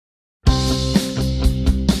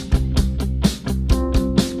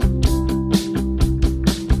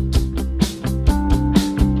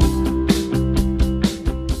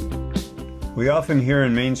We often hear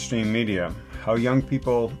in mainstream media how young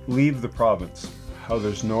people leave the province, how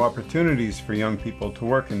there's no opportunities for young people to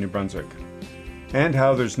work in New Brunswick, and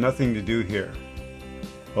how there's nothing to do here.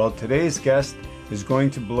 Well, today's guest is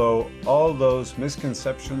going to blow all those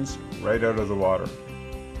misconceptions right out of the water.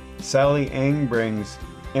 Sally Eng brings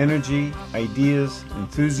energy, ideas,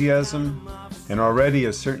 enthusiasm, and already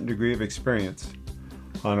a certain degree of experience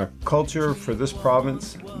on a culture for this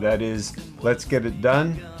province that is, let's get it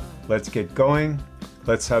done, let's get going,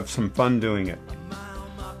 let's have some fun doing it.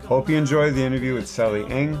 Hope you enjoy the interview with Sally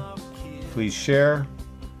Eng. Please share,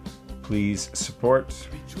 please support,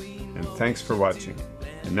 and thanks for watching.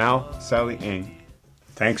 And now, Sally Eng.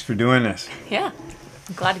 Thanks for doing this. Yeah,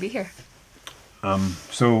 I'm glad to be here.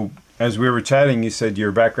 So, as we were chatting, you said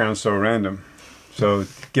your background's so random. So,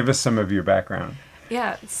 give us some of your background.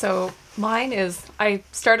 Yeah, so mine is, I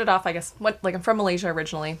started off, I guess, I'm from Malaysia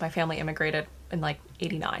originally. My family immigrated in like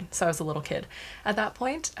 89, so I was a little kid at that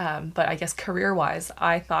point. But I guess career-wise,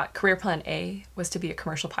 I thought career plan A was to be a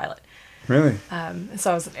commercial pilot. Really?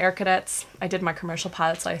 So I was in Air Cadets. I did my commercial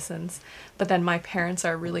pilot's license, but then my parents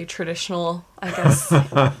are really traditional, I guess,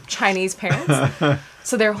 Chinese parents.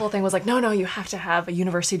 So their whole thing was like, no, you have to have a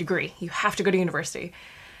university degree. You have to go to university.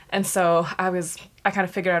 And so I kind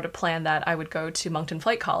of figured out a plan that I would go to Moncton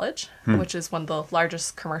Flight College, which is one of the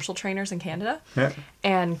largest commercial trainers in Canada,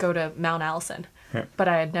 and go to Mount Allison. But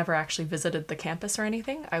I had never actually visited the campus or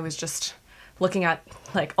anything. I was just looking at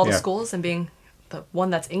like all the schools and being the one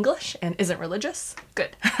that's English and isn't religious.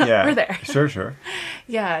 Good. We're there. Sure.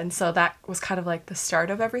 Yeah, and so that was kind of like the start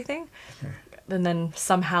of everything. And then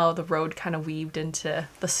somehow the road kind of weaved into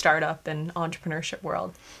the startup and entrepreneurship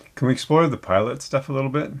world. Can we explore the pilot stuff a little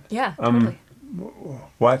bit? Yeah, totally.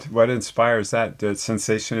 What inspires that? The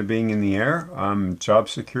sensation of being in the air? Job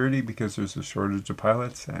security because there's a shortage of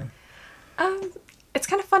pilots? It's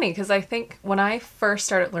kind of funny because I think when I first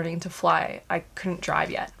started learning to fly, I couldn't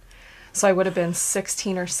drive yet. So I would have been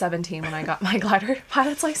 16 or 17 when I got my glider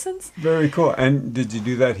pilot's license. Very cool. And did you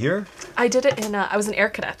do that here? I did it in, I was in Air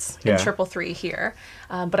Cadets in 333 here,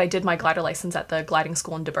 but I did my glider license at the gliding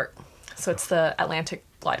school in Debert. So it's the Atlantic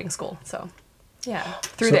gliding school. So yeah,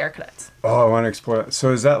 through the Air Cadets. Oh, I want to explore that.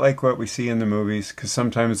 So is that like what we see in the movies? Because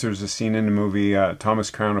sometimes there's a scene in the movie,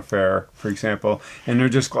 Thomas Crown Affair, for example, and they're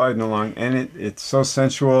just gliding along, and it's so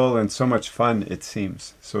sensual and so much fun, it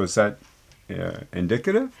seems. So is that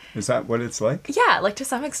indicative? Is that what it's like? Yeah, like to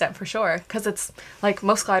some extent for sure. Because it's like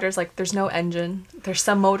most gliders, like there's no engine. There's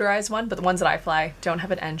some motorized one, but the ones that I fly don't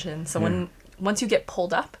have an engine. So once you get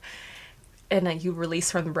pulled up and then you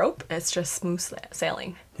release from the rope, it's just smooth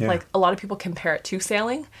sailing. Yeah. Like a lot of people compare it to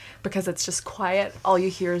sailing because it's just quiet. All you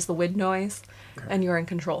hear is the wind noise and you're in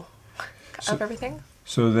control of everything.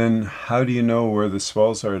 So then how do you know where the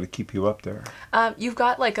swells are to keep you up there? You've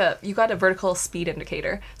got a vertical speed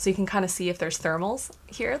indicator, so you can kind of see if there's thermals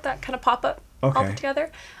here that kind of pop up all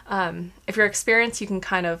together. If you're experienced, you can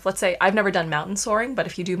kind of, let's say, I've never done mountain soaring, but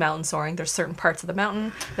if you do mountain soaring, there's certain parts of the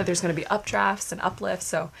mountain that there's going to be updrafts and uplifts,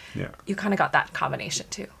 so you kind of got that combination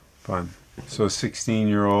too. Fun. So a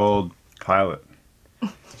 16-year-old pilot.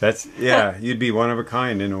 That's, you'd be one of a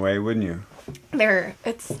kind in a way, wouldn't you?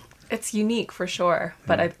 It's unique for sure,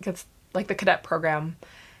 but I think it's like the cadet program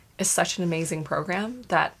is such an amazing program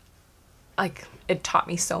that like it taught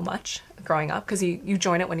me so much growing up because you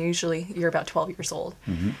join it when you're about 12 years old.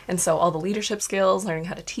 And so all the leadership skills, learning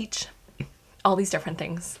how to teach, all these different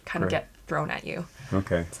things kind of get thrown at you.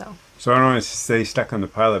 Okay. So I don't want to stay stuck on the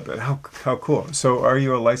pilot, but how cool. So are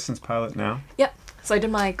you a licensed pilot now? Yep. So I did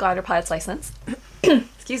my glider pilot's license.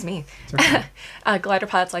 Excuse me. Okay. Glider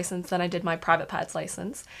pilot's license, then I did my private pilot's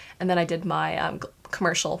license, and then I did my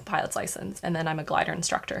commercial pilot's license, and then I'm a glider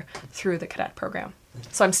instructor through the cadet program.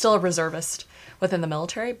 So I'm still a reservist within the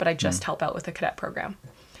military, but I just help out with the cadet program.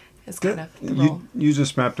 Is kind of the role. You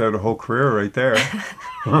just mapped out a whole career right there.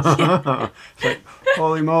 It's like,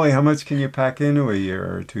 holy moly, how much can you pack into a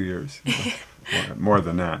year or 2 years? More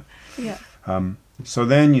than that. Yeah. So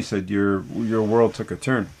then you said your world took a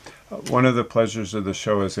turn. One of the pleasures of the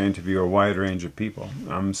show is to interview a wide range of people.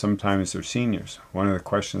 Sometimes they're seniors. One of the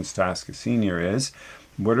questions to ask a senior is,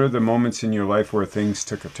 what are the moments in your life where things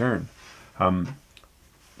took a turn?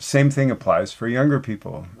 Same thing applies for younger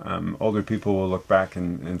people. Older people will look back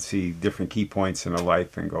and see different key points in a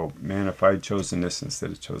life and go, man, if I'd chosen this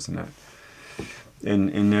instead of chosen that.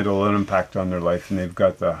 And it'll have an impact on their life, and they've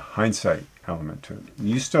got the hindsight element to it.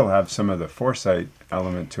 You still have some of the foresight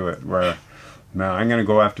element to it where, now I'm going to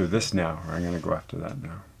go after this now, or I'm going to go after that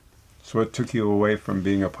now. So what took you away from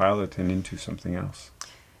being a pilot and into something else?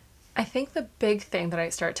 I think the big thing that I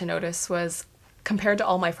started to notice was compared to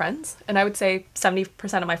all my friends, and I would say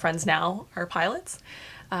 70% of my friends now are pilots,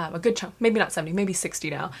 a good chunk, maybe not 70, maybe 60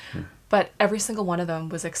 now, but every single one of them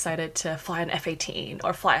was excited to fly an F-18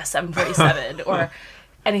 or fly a 747 or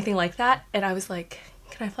anything like that. And I was like,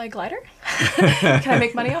 can I fly a glider? Can I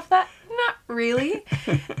make money off that? Not really.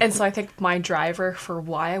 And so I think my driver for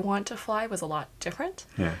why I want to fly was a lot different.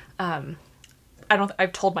 Yeah.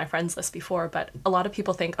 I've told my friends this before, but a lot of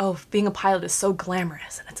people think, oh, being a pilot is so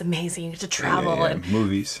glamorous and it's amazing. You get to travel and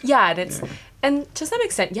movies. Yeah, and it's and to some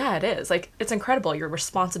extent, yeah, it is. Like, it's incredible. Your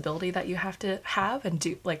responsibility that you have to have and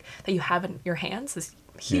do, like, that you have in your hands is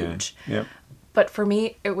huge. Yeah. Yep. But for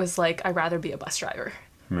me, it was like, I'd rather be a bus driver.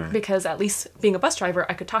 Right. Because at least being a bus driver,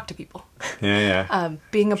 I could talk to people. Yeah.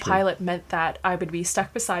 Being a pilot meant that I would be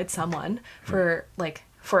stuck beside someone for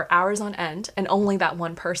hours on end, and only that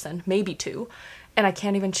one person, maybe two, and I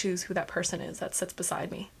can't even choose who that person is that sits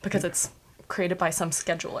beside me because it's created by some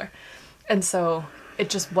scheduler. And so it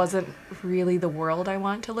just wasn't really the world I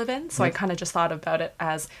want to live in. So I kind of just thought about it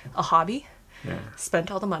as a hobby. Yeah.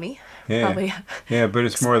 Spent all the money. Yeah. Probably. Yeah, but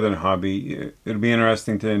it's more than a hobby. It'll be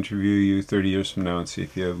interesting to interview you 30 years from now and see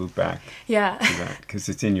if you loop back. Yeah. To that, because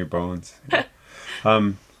it's in your bones. Yeah.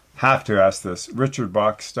 Have to ask this. Richard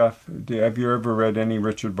Bach stuff. Have you ever read any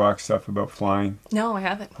Richard Bach stuff about flying? No, I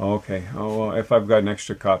haven't. Oh, okay. Oh, well, if I've got an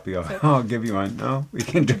extra copy, I'll give you one. No, we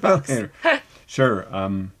can do it later. Sure.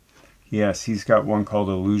 Yes, he's got one called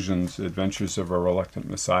Illusions, Adventures of a Reluctant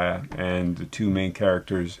Messiah, and the two main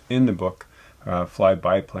characters in the book fly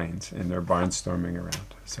biplanes, and they're barnstorming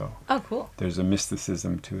around. So oh, cool. There's a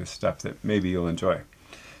mysticism to his stuff that maybe you'll enjoy.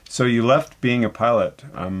 So you left being a pilot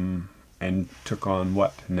and took on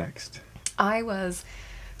what next? I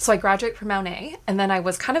graduated from Mount A, and then I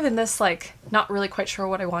was kind of in this, like, not really quite sure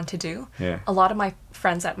what I want to do. Yeah. A lot of my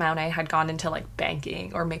friends at Mount A had gone into, like,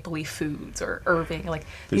 banking or Maple Leaf Foods or Irving, like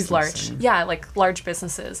these large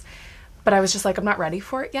businesses. But I was just like, I'm not ready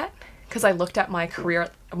for it yet. Because I looked at my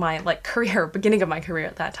beginning of my career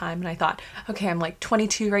at that time, and I thought, okay, I'm like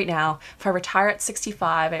 22 right now. If I retire at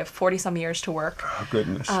 65, I have 40 some years to work. Oh,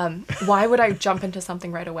 goodness. Why would I jump into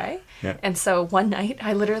something right away? Yeah. And so one night,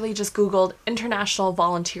 I literally just Googled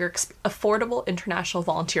affordable international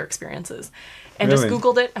volunteer experiences, and Really? just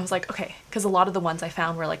Googled it. I was like, okay, because a lot of the ones I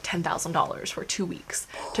found were like $10,000 for 2 weeks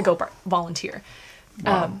to go volunteer.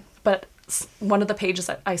 Wow. But one of the pages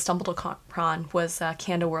that I stumbled upon was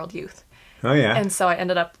Canada World Youth. Oh, yeah. And so I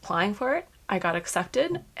ended up applying for it. I got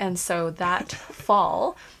accepted. And so that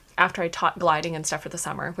fall, after I taught gliding and stuff for the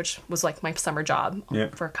summer, which was like my summer job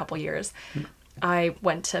for a couple years, I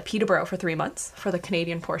went to Peterborough for 3 months for the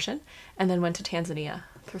Canadian portion, and then went to Tanzania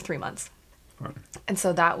for 3 months. Right. And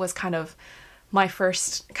so that was kind of my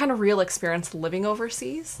first kind of real experience living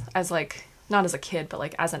overseas as like, not as a kid, but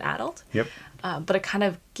like as an adult. Yep. But it kind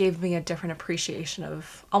of gave me a different appreciation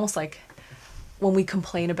of almost like when we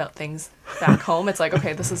complain about things back home, it's like,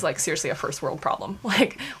 okay, this is like seriously a first world problem.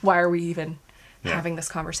 Like, why are we even having this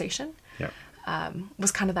conversation? Yep.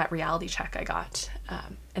 Was kind of that reality check I got.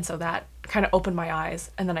 And so that kind of opened my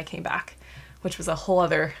eyes. And then I came back, which was a whole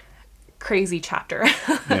other crazy chapter.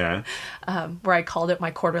 Yeah. Where I called it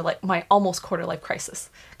my almost quarter life crisis,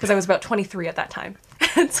 because I was about 23 at that time.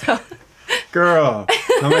 And so... Girl,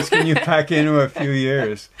 how much can you pack into a few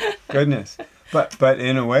years? Goodness. But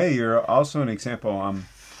in a way, you're also an example.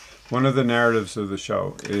 One of the narratives of the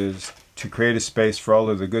show is to create a space for all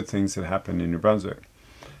of the good things that happen in New Brunswick.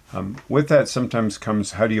 With that sometimes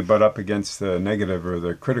comes, how do you butt up against the negative or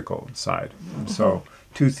the critical side? So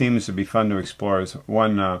two themes would be fun to explore is,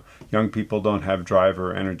 one, young people don't have drive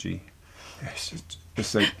or energy.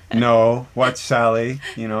 It's like, no, watch Sally,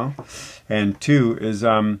 you know? And two is...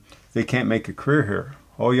 they can't make a career here.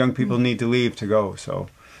 All young people need to leave to go. So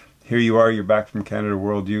here you are, you're back from Canada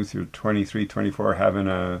World Youth, you're 23, 24, having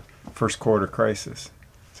a first quarter crisis.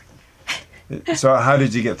 So how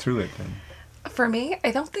did you get through it then? For me,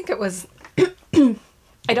 I don't think it was the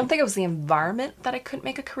environment that I couldn't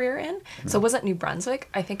make a career in. So it wasn't New Brunswick.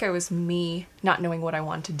 I think it was me not knowing what I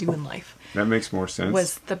wanted to do in life. That makes more sense.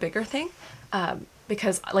 Was the bigger thing.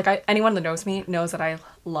 Because like anyone that knows me knows that I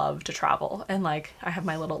love to travel, and like I have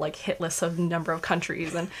my little like hit list of number of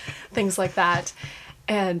countries and things like that.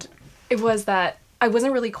 And it was that I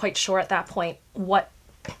wasn't really quite sure at that point what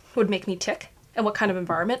would make me tick and what kind of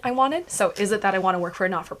environment I wanted. So is it that I want to work for a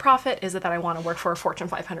not-for-profit? Is it that I want to work for a Fortune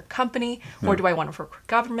 500 company? Or do I want to work for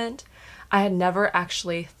government? I had never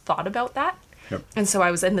actually thought about that. Yep. And so I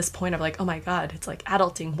was in this point of like, oh my God, it's like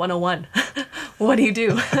adulting 101. What do you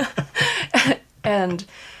do? And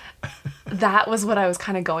that was what I was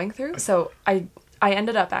kind of going through. So I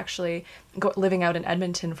ended up actually living out in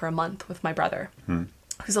Edmonton for a month with my brother.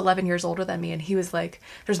 who's 11 years older than me, and he was like,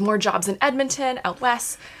 there's more jobs in Edmonton, out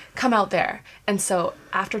west, come out there. And so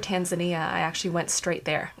after Tanzania, I actually went straight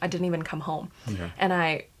there. I didn't even come home. Okay. And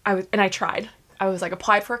I tried. I was like,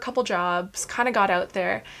 applied for a couple jobs, kind of got out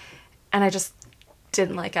there, and I just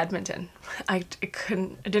didn't like Edmonton. It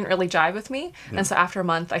didn't really jive with me. Yeah. And so after a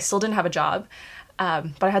month, I still didn't have a job,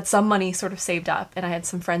 but I had some money sort of saved up, and I had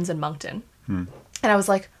some friends in Moncton. And I was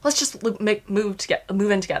like, let's just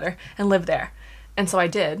move in together and live there. And so I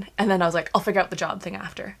did. And then I was like, I'll figure out the job thing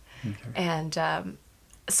after. Okay. And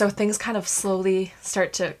so things kind of slowly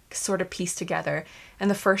start to sort of piece together.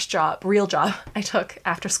 And the first real job I took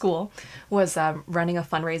after school was running a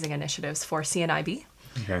fundraising initiatives for CNIB.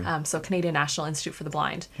 Okay. So Canadian National Institute for the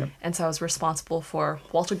Blind. Yep. And so I was responsible for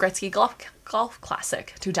Walter Gretzky Golf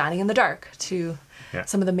Classic, to Dining in the Dark, to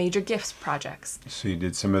some of the major gifts projects. So you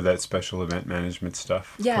did some of that special event management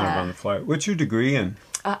stuff, kind of on the fly. What's your degree in?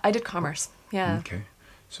 I did commerce. Yeah. Okay.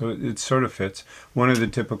 So it sort of fits. One of the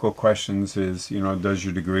typical questions is, does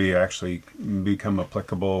your degree actually become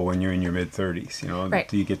applicable when you're in your mid-30s? Right.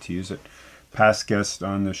 Do you get to use it? Past guest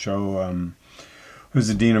on the show, who's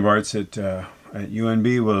the Dean of Arts at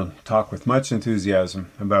UNB, will talk with much enthusiasm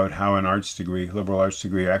about how an arts degree, liberal arts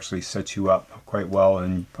degree, actually sets you up quite well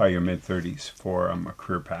in probably your mid-30s for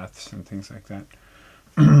career paths and things like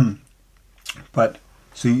that. But,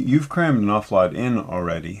 so you've crammed an awful lot in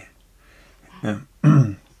already.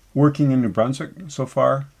 Working in New Brunswick so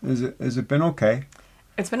far, has it been okay?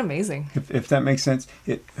 It's been amazing. If that makes sense.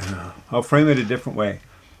 I'll frame it a different way.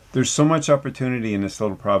 There's so much opportunity in this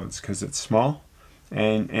little province because it's small,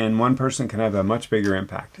 and one person can have a much bigger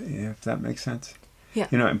impact, if that makes sense. Yeah.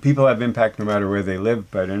 And people have impact no matter where they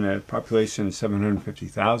live, but in a population of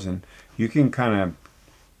 750,000, you can kind of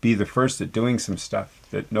be the first at doing some stuff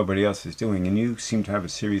that nobody else is doing, and you seem to have a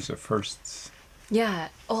series of firsts. Yeah,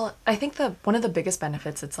 well, I think one of the biggest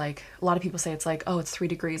benefits, it's like, a lot of people say it's like, oh, it's 3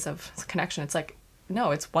 degrees of connection. It's like,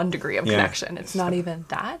 no, it's 1 degree of connection. It's not even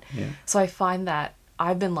that. Yeah. So I find that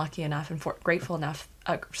I've been lucky enough and grateful enough,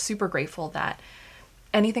 super grateful that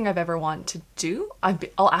anything I've ever wanted to do,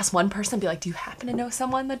 I'll ask one person, be like, do you happen to know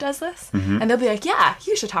someone that does this? Mm-hmm. And they'll be like, yeah,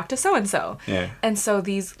 you should talk to so-and-so. Yeah. And so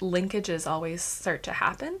these linkages always start to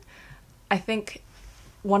happen. I think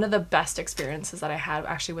one of the best experiences that I had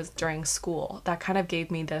actually was during school. That kind of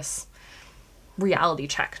gave me this reality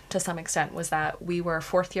check to some extent, was that we were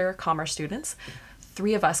 4th year commerce students.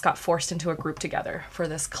 3 of us got forced into a group together for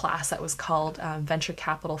this class that was called Venture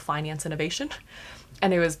Capital Finance Innovation.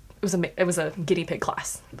 And it was a guinea pig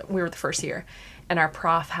class. We were the first year. And our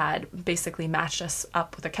prof had basically matched us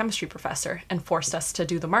up with a chemistry professor and forced us to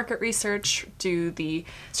do the market research, do the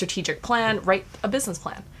strategic plan, write a business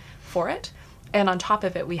plan for it. And on top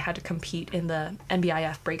of it, we had to compete in the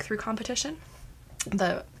NBIF breakthrough competition,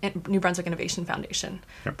 the New Brunswick Innovation Foundation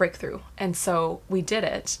breakthrough. And so we did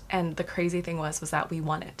it. And the crazy thing was that we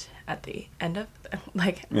won it at the end of at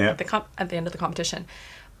the end of the competition.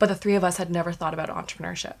 But the 3 of us had never thought about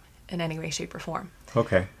entrepreneurship in any way, shape, or form.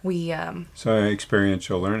 Okay. So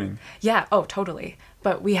experiential learning. Yeah. Oh, totally.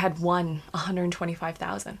 But we had won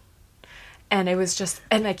 $125,000. And it was just,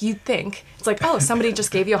 and like, you'd think, it's like, oh, somebody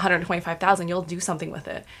just gave you $125,000, you'll do something with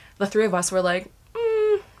it. The 3 of us were like,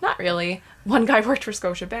 not really. One guy worked for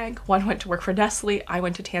Scotiabank, one went to work for Nestle, I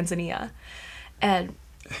went to Tanzania. And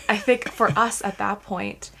I think for us at that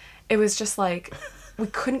point, it was just like, we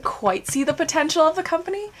couldn't quite see the potential of the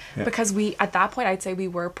company because at that point, I'd say we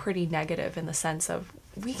were pretty negative in the sense of,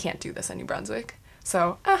 we can't do this in New Brunswick.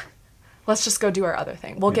 So, let's just go do our other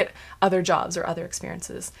thing. We'll get other jobs or other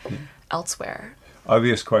experiences elsewhere.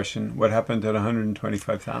 Obvious question. What happened at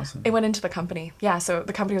 $125,000? It went into the company. Yeah, so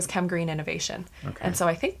the company was Chem Green Innovation. Okay. And so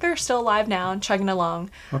I think they're still alive now and chugging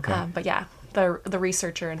along. Okay. But yeah, the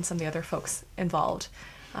researcher and some of the other folks involved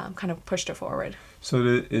kind of pushed it forward.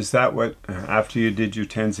 So is that what, after you did your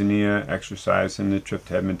Tanzania exercise and the trip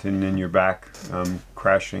to Edmonton and you're back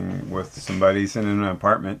crashing with some buddies in an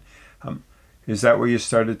apartment, is that where you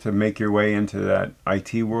started to make your way into that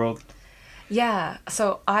IT world? Yeah,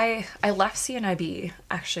 so I left CNIB,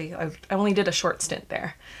 actually. I only did a short stint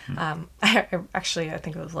there. I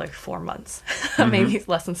think it was like 4 months, maybe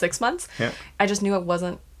less than 6 months. Yeah. I just knew it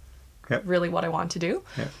wasn't really what I wanted to do.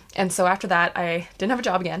 Yeah. And so after that, I didn't have a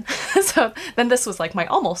job again. So then this was like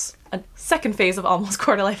a second phase of almost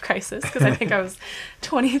quarter life crisis, because I think I was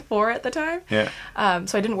 24 at the time. Yeah.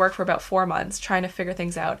 So I didn't work for about 4 months trying to figure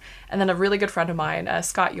things out. And then a really good friend of mine,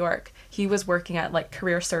 Scott York, he was working at like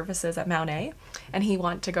career services at Mount A, and he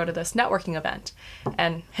wanted to go to this networking event.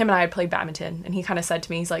 And him and I had played badminton, and he kind of said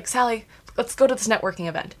to me, he's like, Sally, let's go to this networking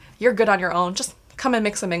event. You're good on your own. Just come and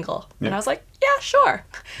mix and mingle. Yeah. And I was like, yeah, sure.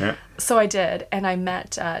 Yeah. So I did. And I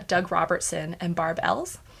met Doug Robertson and Barb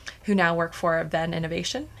Ells, who now work for Venn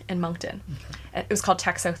Innovation in Moncton. Okay. It was called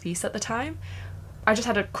Tech Southeast at the time. I just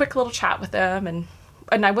had a quick little chat with them,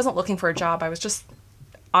 and I wasn't looking for a job. I was just,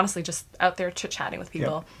 honestly, just out there chit-chatting with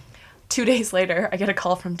people. Yeah. 2 days later, I get a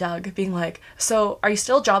call from Doug being like, so are you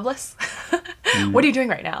still jobless? Mm-hmm. What are you doing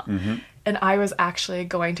right now? Mm-hmm. And I was actually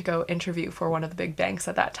going to go interview for one of the big banks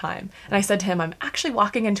at that time. And I said to him, I'm actually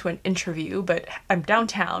walking into an interview, but I'm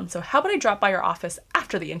downtown. So how about I drop by your office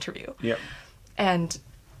after the interview? Yep. And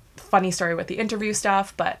funny story with the interview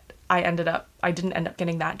stuff, but I didn't end up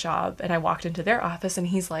getting that job. And I walked into their office and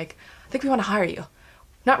he's like, I think we want to hire you.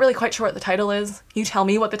 Not really quite sure what the title is. You tell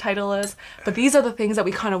me what the title is, but these are the things that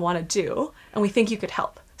we kind of want to do, and we think you could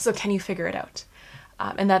help. So can you figure it out?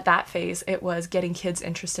 And at that phase, it was getting kids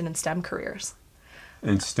interested in STEM careers.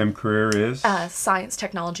 And STEM career is? Science,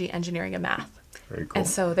 technology, engineering, and math. Very cool. And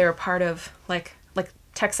so they were part of, like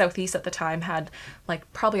Tech Southeast at the time had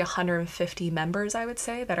probably 150 members, I would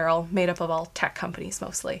say, that are all made up of all tech companies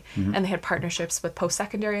mostly. Mm-hmm. And they had partnerships with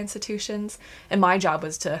post-secondary institutions. And my job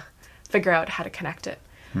was to figure out how to connect it.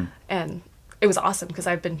 And it was awesome because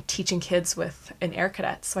I've been teaching kids with an Air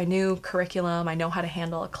Cadet. So I knew curriculum, I know how to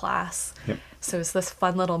handle a class. Yep. So it was this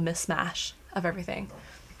fun little mismatch of everything.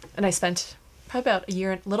 And I spent probably about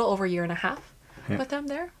a little over a year and a half with them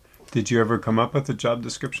there. Did you ever come up with a job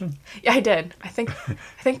description? Yeah, I did. I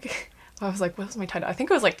think I was like, what was my title? I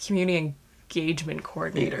think it was like community engagement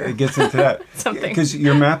coordinator. It gets into that. Something. Because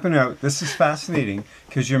you're mapping out, this is fascinating,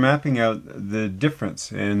 because you're mapping out the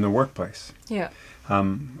difference in the workplace. Yeah.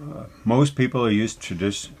 Most people are used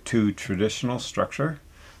to traditional structure.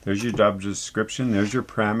 There's your job description, there's your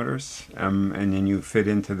parameters, and then you fit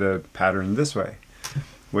into the pattern this way.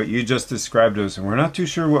 What you just described is, we're not too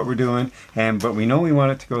sure what we're doing, but we know we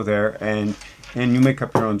want it to go there, and you make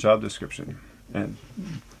up your own job description. And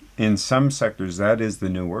in some sectors, that is the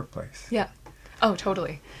new workplace. Yeah. Oh,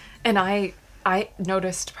 totally. And I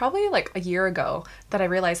noticed probably like a year ago that I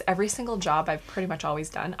realized every single job I've pretty much always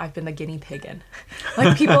done, I've been the guinea pig in.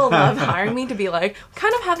 Like, people love hiring me to be like,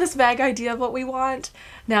 kind of have this vague idea of what we want.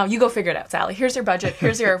 Now you go figure it out, Sally. Here's your budget.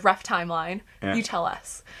 Here's your rough timeline. Yeah. You tell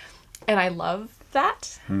us. And I love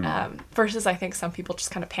that. Versus I think some people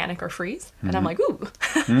just kind of panic or freeze. And I'm like, ooh,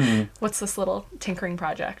 what's this little tinkering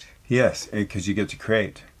project? Yes, because you get to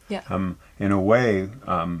create. Yeah. In a way,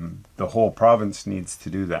 the whole province needs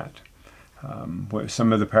to do that.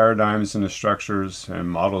 Some of the paradigms and the structures and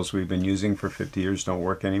models we've been using for 50 years don't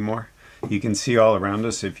work anymore. You can see all around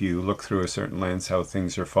us, if you look through a certain lens, how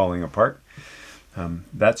things are falling apart.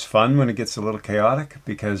 That's fun when it gets a little chaotic,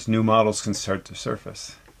 because new models can start to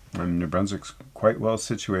surface. New Brunswick's quite well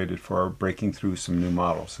situated for breaking through some new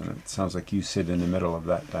models, and it sounds like you sit in the middle of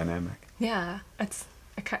that dynamic. Yeah, I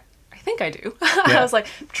think I do. Yeah. I was like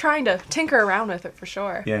trying to tinker around with it for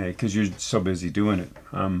sure. Yeah, because you're so busy doing it.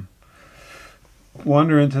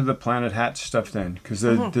 Wander into the Planet Hatch stuff then, because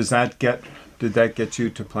did that get you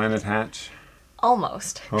to Planet Hatch?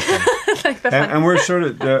 Almost. Okay. and we're sort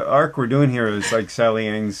of, the arc we're doing here is like Sally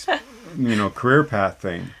Yang's, career path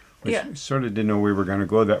thing, which sort of didn't know we were going to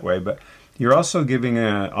go that way, but you're also giving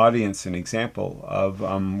an audience an example of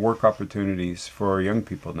work opportunities for young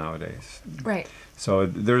people nowadays. Right. So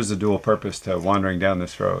there's a dual purpose to wandering down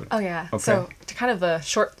this road. Oh yeah. Okay. So to kind of the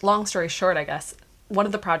long story short, I guess, one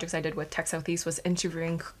of the projects I did with Tech Southeast was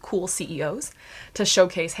interviewing cool CEOs to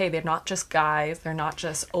showcase, hey, they're not just guys, they're not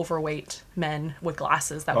just overweight men with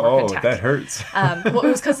glasses that work in tech. Oh, that hurts. Well, it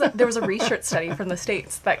was because there was a research study from the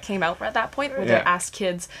States that came out at that point where they asked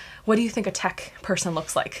kids, what do you think a tech person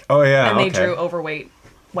looks like? Oh, yeah. And they drew overweight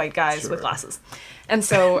white guys with glasses. And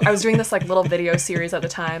so I was doing this like little video series at the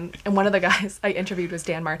time, and one of the guys I interviewed was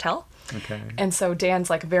Dan Martell. Okay. And so Dan's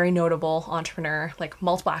like a very notable entrepreneur, like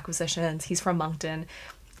multiple acquisitions. He's from Moncton.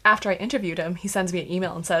 After I interviewed him, he sends me an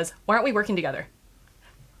email and says, why aren't we working together?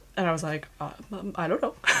 And I was like, I don't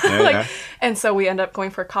know. Yeah. And so we end up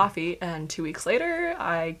going for coffee, and 2 weeks later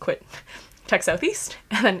I quit Tech Southeast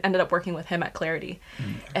and then ended up working with him at Clarity.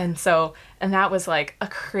 And that was like a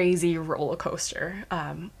crazy roller coaster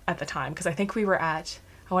at the time, because I think we were at,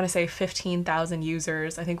 I want to say 15,000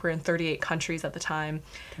 users. I think we're in 38 countries at the time.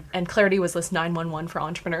 And Clarity was this 911 for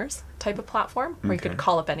entrepreneurs type of platform where you could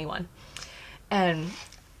call up anyone. And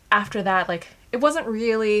after that, like, it wasn't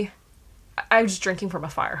really, I was just drinking from a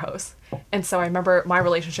fire hose. And so I remember my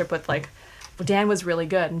relationship with Dan was really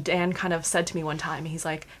good. And Dan kind of said to me one time, he's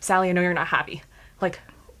like, Sally, I know you're not happy. Like,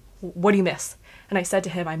 what do you miss? And I said to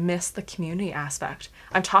him, I miss the community aspect.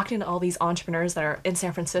 I'm talking to all these entrepreneurs that are in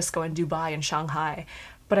San Francisco and Dubai and Shanghai,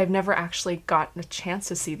 but I've never actually gotten a chance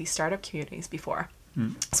to see these startup communities before.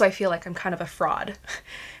 So I feel like I'm kind of a fraud,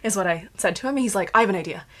 is what I said to him. He's like, I have an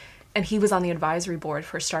idea. And he was on the advisory board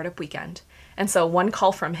for Startup Weekend. And so one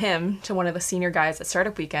call from him to one of the senior guys at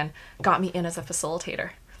Startup Weekend got me in as a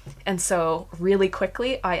facilitator. And so really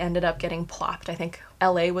quickly, I ended up getting plopped. I think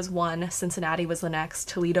LA was one, Cincinnati was the next,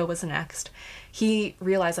 Toledo was the next. He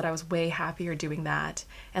realized that I was way happier doing that.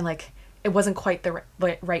 And like, it wasn't quite the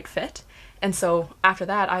right fit. And so after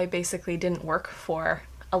that, I basically didn't work for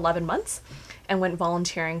 11 months and went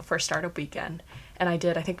volunteering for Startup Weekend. And I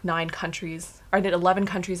did, I think, 9 countries, or I did 11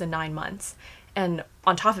 countries in 9 months. And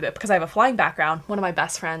on top of it, because I have a flying background, one of my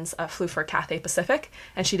best friends flew for Cathay Pacific,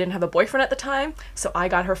 and she didn't have a boyfriend at the time, so I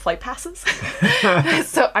got her flight passes.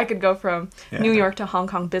 So I could go from New York to Hong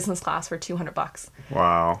Kong business class for $200.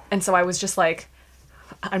 Wow. And so I was just like,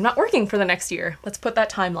 I'm not working for the next year. Let's put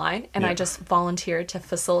that timeline. And I just volunteered to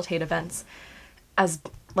facilitate events as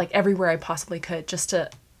like everywhere I possibly could, just to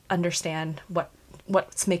understand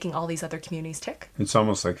what's making all these other communities tick. It's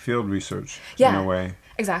almost like field research in a way.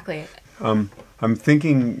 Exactly. I'm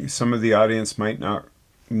thinking some of the audience might not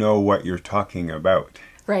know what you're talking about.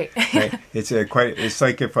 Right. Right? It's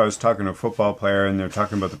like if I was talking to a football player and they're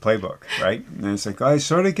talking about the playbook, right? And it's like, I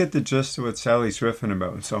sort of get the gist of what Sally's riffing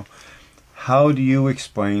about. So how do you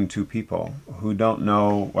explain to people who don't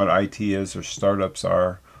know what IT is or startups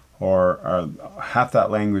are or half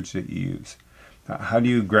that language that you use? How do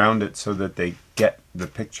you ground it so that they get the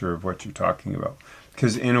picture of what you're talking about?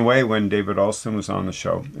 Because in a way, when David Alston was on the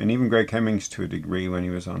show, and even Greg Hemmings to a degree when he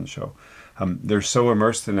was on the show, they're so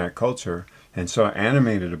immersed in that culture and so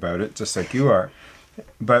animated about it, just like you are.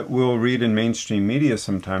 But we'll read in mainstream media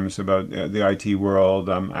sometimes about the IT world,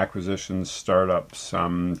 acquisitions, startups,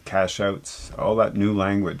 cash outs, all that new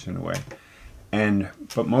language in a way.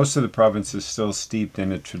 But most of the province is still steeped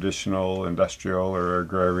in a traditional industrial or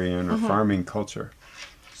agrarian or farming culture.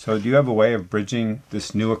 So do you have a way of bridging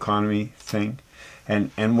this new economy thing?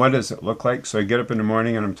 And what does it look like? So I get up in the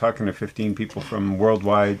morning and I'm talking to 15 people from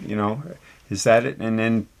worldwide, is that it? And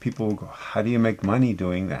then people will go, how do you make money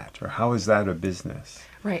doing that? Or how is that a business?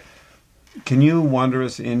 Right. Can you wander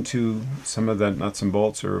us into some of the nuts and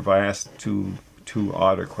bolts, or have I asked too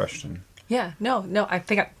odd a question? Yeah, no, I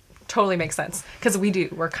think it totally makes sense, because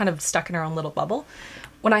we're kind of stuck in our own little bubble.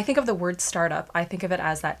 When I think of the word startup, I think of it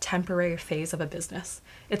as that temporary phase of a business.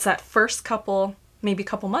 It's that first couple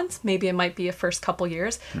months, maybe it might be a first couple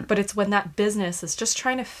years, but it's when that business is just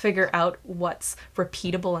trying to figure out what's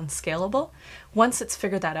repeatable and scalable. Once it's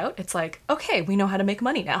figured that out, it's like, okay, we know how to make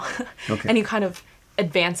money now. Okay. And you kind of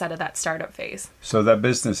advance out of that startup phase. So that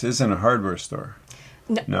business isn't a hardware store?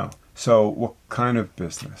 No. So what kind of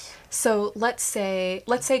business? So let's say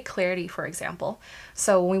Clarity, for example.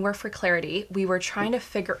 So when we worked for Clarity, we were trying to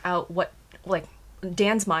figure out what, like,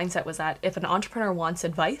 Dan's mindset was that if an entrepreneur wants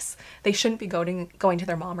advice, they shouldn't be going to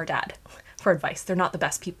their mom or dad for advice. They're not the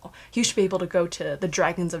best people. You should be able to go to the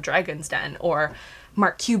Dragons of Dragons Den or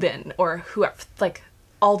Mark Cuban or whoever, like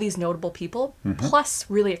all these notable people, plus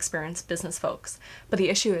really experienced business folks. But the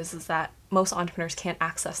issue is that most entrepreneurs can't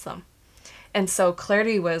access them. And so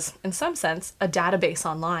Clarity was, in some sense, a database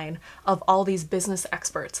online of all these business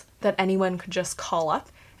experts that anyone could just call up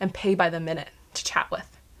and pay by the minute to chat with.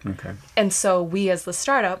 Okay. And so we as the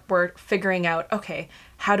startup were figuring out, okay,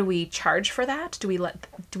 how do we charge for that? Do we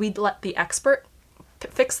let the expert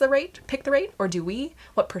pick the rate, or do we?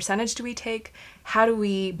 What percentage do we take? How do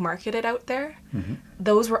we market it out there?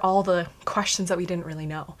 Those were all the questions that we didn't really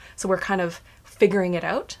know. So we're kind of figuring it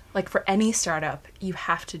out. Like for any startup, you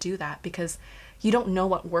have to do that because you don't know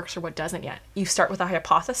what works or what doesn't yet. You start with a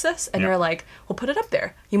hypothesis and you're like, well, put it up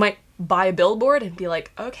there. You might buy a billboard and be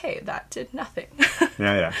like, okay, that did nothing.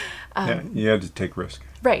 Yeah, you had to take risk.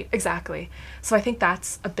 Right, exactly. So I think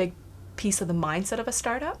that's a big piece of the mindset of a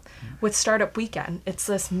startup. With Startup Weekend, it's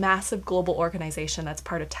this massive global organization that's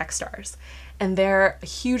part of Techstars. And they're a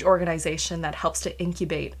huge organization that helps to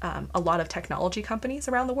incubate a lot of technology companies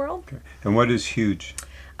around the world. Okay. And what is huge?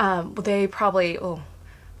 They probably, over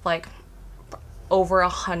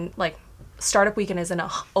 100, like Startup Weekend is in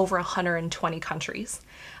over 120 countries,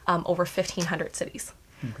 over 1,500 cities.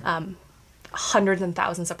 Okay. Hundreds and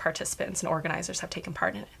thousands of participants and organizers have taken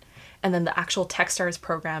part in it. And then the actual Techstars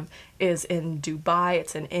program is in Dubai,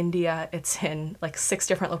 it's in India, it's in like 6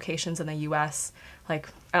 different locations in the US. Like,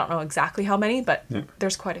 I don't know exactly how many, but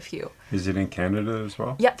there's quite a few. Is it in Canada as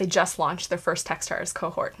well? Yeah, they just launched their first Techstars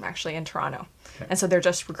cohort, actually in Toronto. Okay. And so they're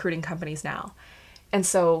just recruiting companies now. And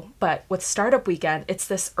so, but with Startup Weekend, it's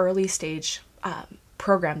this early stage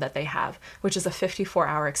program that they have, which is a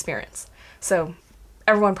 54-hour experience. So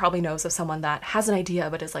everyone probably knows of someone that has an idea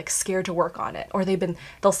but is like scared to work on it, or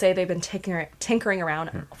they'll say they've been tinkering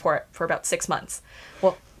around for it for about 6 months.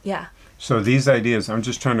 Well, yeah. So these ideas, I'm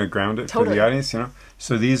just trying to ground it for the audience, you know.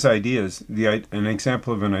 So these ideas, an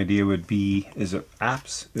example of an idea would be, is it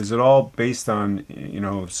apps? Is it all based on, you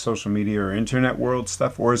know, social media or internet world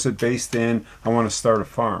stuff, or is it based in, I want to start a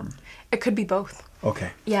farm? It could be both.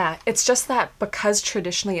 Okay. Yeah, it's just that because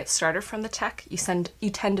traditionally it started from the tech, you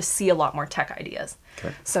tend to see a lot more tech ideas.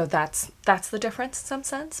 Okay. So that's the difference in some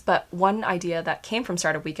sense. But one idea that came from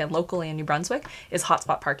Startup Weekend locally in New Brunswick is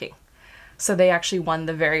hotspot parking. So they actually won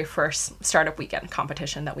the very first Startup Weekend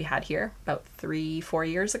competition that we had here about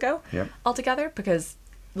 3-4 years ago altogether, because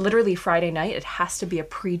literally Friday night, it has to be a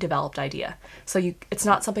pre-developed idea. So it's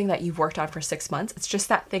not something that you've worked on for 6 months. It's just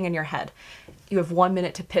that thing in your head. You have 1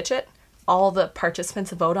 minute to pitch it. All the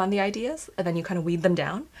participants vote on the ideas, and then you kind of weed them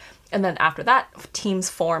down. And then after that, teams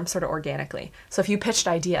form sort of organically. So if you pitched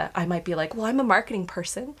an idea, I might be like, well, I'm a marketing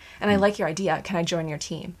person, and I like your idea. Can I join your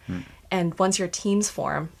team? And once your teams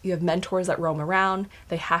form, you have mentors that roam around.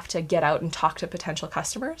 They have to get out and talk to potential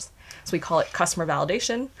customers. So we call it customer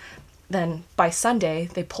validation. Then by Sunday,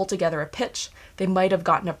 they pull together a pitch. They might have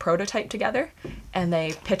gotten a prototype together, and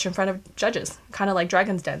they pitch in front of judges, kind of like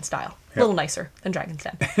Dragon's Den style. A little nicer than Dragon's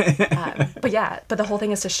Den. But the whole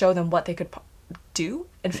thing is to show them what they could do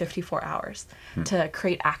in 54 hours to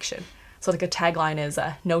create action. So like a tagline is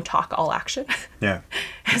no talk, all action. Yeah.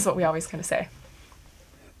 Is what we always kind of say.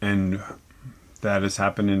 And that has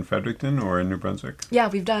happened in Fredericton or in New Brunswick? Yeah,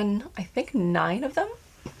 we've done, I think, 9 of them.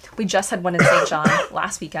 We just had one in St. John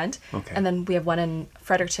last weekend. Okay. And then we have one in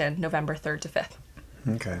Fredericton, November 3rd to 5th.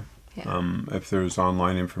 Okay. Yeah. If there's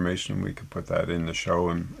online information, we could put that in the show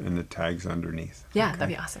and in the tags underneath. Yeah, okay.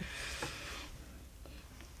 That'd be awesome.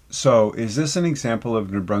 So is this an example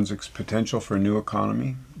of New Brunswick's potential for a new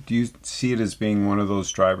economy? Do you see it as being one of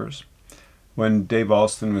those drivers? When Dave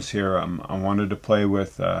Alston was here, I wanted to play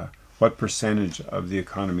with what percentage of the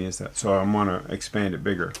economy is that? So I want to expand it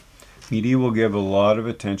bigger. Media will give a lot of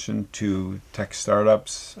attention to tech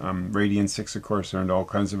startups. Radian 6, of course, earned all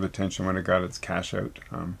kinds of attention when it got its cash out.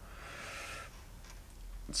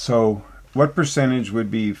 So what percentage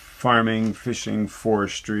would be farming, fishing,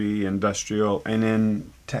 forestry, industrial, and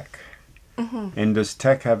then tech? And does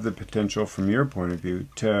tech have the potential, from your point of view,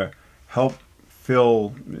 to help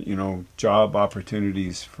fill, you know, job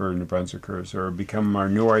opportunities for New Brunswickers, or become our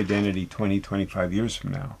new identity 20, 25 years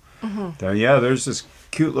from now? There's this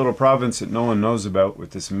cute little province that no one knows about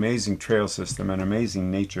with this amazing trail system and amazing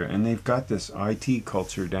nature, and they've got this IT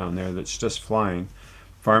culture down there that's just flying.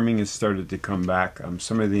 Farming has started to come back.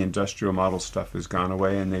 Some of the industrial model stuff has gone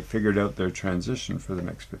away, and they figured out their transition for the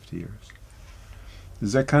next 50 years.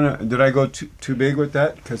 Is that kind of, did I go too big with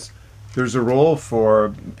that? Because there's a role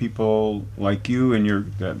for people like you and your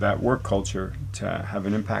that work culture to have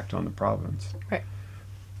an impact on the province. Right.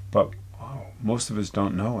 But most of us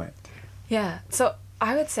don't know it. Yeah. So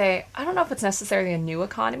I would say, I don't know if it's necessarily a new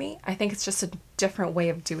economy. I think it's just a different way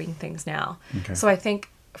of doing things now. Okay. So I think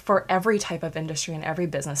for every type of industry and every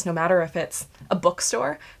business, no matter if it's a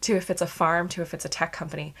bookstore, to if it's a farm, to if it's a tech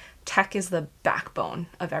company, tech is the backbone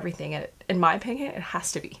of everything. And in my opinion, it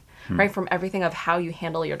has to be. Right? From everything of how you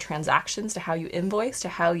handle your transactions, to how you invoice, to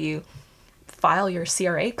how you file your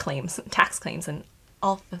CRA claims, tax claims, and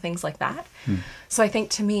all the things like that. So I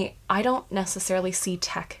think, to me, I don't necessarily see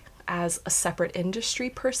tech as a separate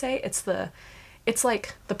industry per se. It's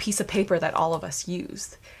like the piece of paper that all of us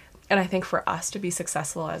use. And I think for us to be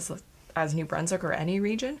successful as New Brunswick or any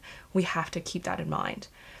region, we have to keep that in mind.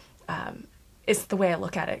 It's the way I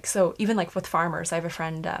look at it. So even like with farmers, I have a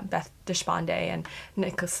friend, Beth Deshpande and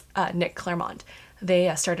Nick Claremont.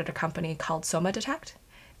 They started a company called Soma Detect,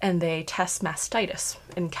 and they test mastitis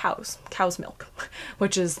in cow's milk,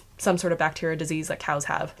 which is some sort of bacterial disease that cows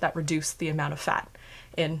have that reduce the amount of fat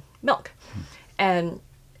in milk. And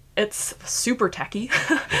it's super techy.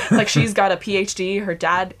 Like, she's got a PhD. Her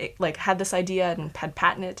dad had this idea and had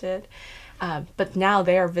patented it. But now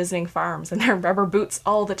they are visiting farms and they're in rubber boots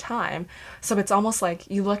all the time. So it's almost like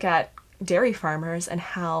you look at dairy farmers and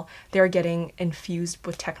how they're getting infused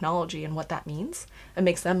with technology and what that means. It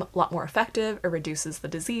makes them a lot more effective. It reduces the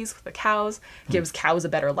disease with the cows, gives cows a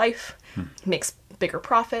better life, makes bigger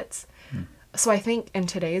profits. So I think in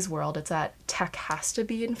today's world, it's that tech has to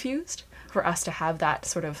be infused for us to have that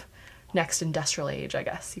sort of next industrial age, I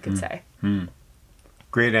guess you could say.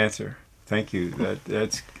 Great answer. Thank you.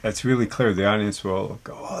 That's really clear. The audience will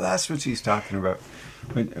go, oh, that's what she's talking about,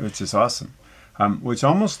 which is awesome. Which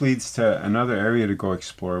almost leads to another area to go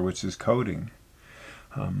explore, which is coding.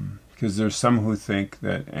 Because there's some who think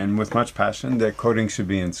that, and with much passion, that coding should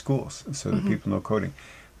be in schools so that people know coding.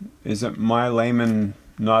 Is it my layman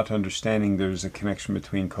not understanding there's a connection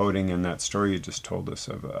between coding and that story you just told us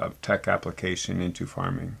of tech application into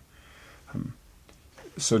farming?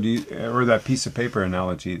 So do you, or that piece of paper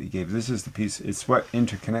analogy that you gave, this is the piece, it's what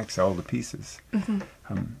interconnects all the pieces.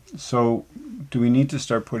 So do we need to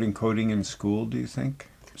start putting coding in school, do you think?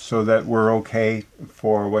 So that we're okay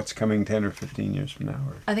for what's coming 10 or 15 years from now,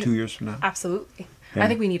 or 2 years from now? Absolutely. Yeah. I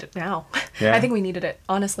think we need it now. Yeah. I think we needed it,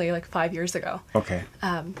 honestly, like 5 years ago. Okay.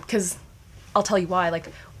 Because I'll tell you why. Like,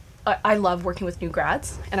 I love working with new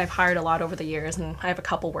grads, and I've hired a lot over the years, and I have a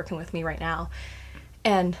couple working with me right now.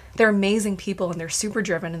 And they're amazing people, and they're super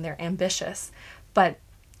driven, and they're ambitious. But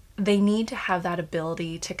they need to have that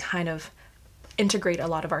ability to kind of integrate a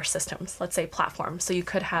lot of our systems, let's say platforms. So you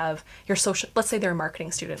could have your social, let's say they're a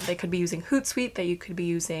marketing student. They could be using Hootsuite, that you could be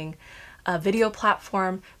using a video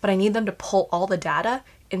platform, but I need them to pull all the data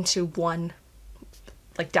into one,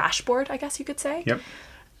 like, dashboard, I guess you could say. Yep.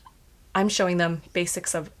 I'm showing them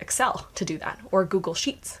basics of Excel to do that, or Google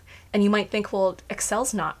Sheets. And you might think, well,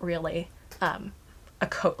 Excel's not really a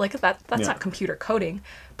code, like that's not computer coding,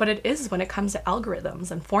 but it is when it comes to algorithms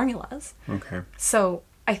and formulas. Okay. So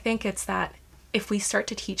I think it's that if we start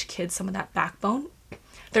to teach kids some of that backbone,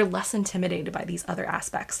 they're less intimidated by these other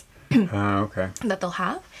aspects Okay. that they'll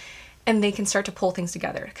have, and they can start to pull things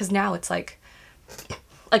together. Because now it's like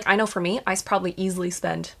I know for me, I probably easily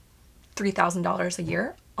spend $3,000 a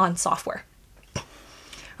year on software,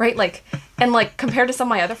 right? Like, and like compared to some of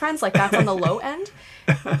my other friends, like that's on the low end.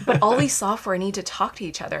 But all these software need to talk to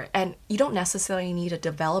each other, and you don't necessarily need a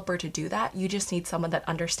developer to do that. You just need someone that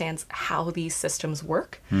understands how these systems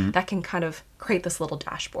work, that can kind of create this little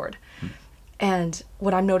dashboard. And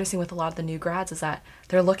what I'm noticing with a lot of the new grads is that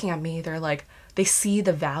they're looking at me, they're like, they see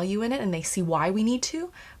the value in it and they see why we need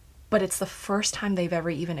to, but it's the first time they've ever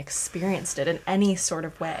even experienced it in any sort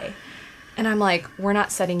of way. And I'm like, we're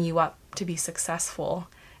not setting you up to be successful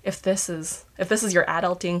if this is your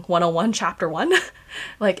adulting 101 chapter 1,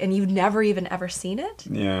 like, and you've never even ever seen it.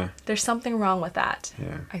 Yeah. There's something wrong with that.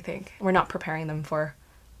 Yeah. I think we're not preparing them for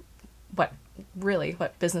what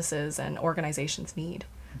businesses and organizations need.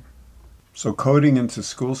 So coding into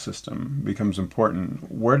school system becomes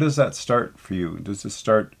important. Where does that start for you? Does it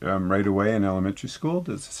start right away in elementary school?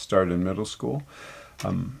 Does it start in middle school?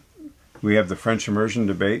 We have the French immersion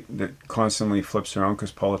debate that constantly flips around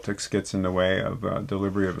because politics gets in the way of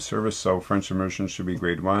delivery of a service. So French immersion should be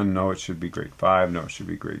grade 1. No, it should be grade 5. No, it should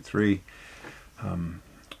be grade 3.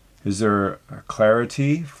 Is there a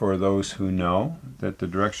clarity for those who know that the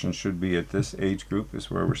direction should be at this age group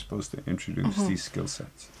is where we're supposed to introduce these skill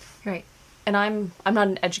sets? Right. And I'm not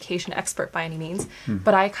an education expert by any means,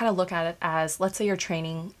 but I kind of look at it as, let's say you're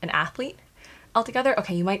training an athlete altogether.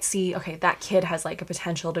 Okay, you might see, okay, that kid has like a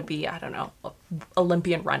potential to be, I don't know,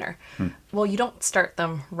 Olympian runner. Well, you don't start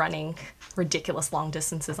them running ridiculous long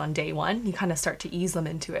distances on day one. You kind of start to ease them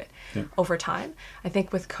into it over time. I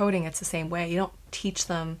think with coding, it's the same way. You don't teach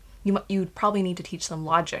them, you probably need to teach them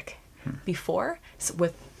logic before, so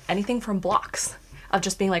with anything from blocks. Of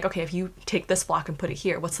just being like, okay, if you take this block and put it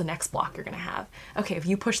here, what's the next block you're going to have? Okay, if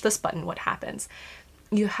you push this button, what happens?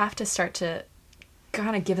 You have to start to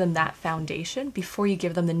kind of give them that foundation before you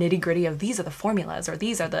give them the nitty gritty of these are the formulas or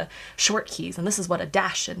these are the short keys and this is what a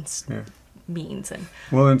dash means. And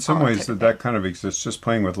well, in some ways that kind of exists. Just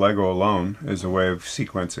playing with Lego alone is a way of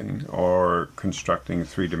sequencing or constructing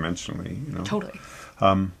three-dimensionally. You know? Totally.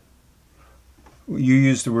 You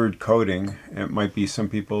use the word coding. It might be some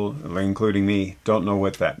people, including me, don't know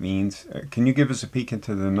what that means. Can you give us a peek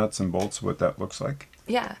into the nuts and bolts of what that looks like?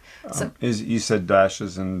 Yeah. So you said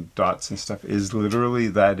dashes and dots and stuff. Is literally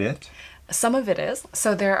that it? some of it is.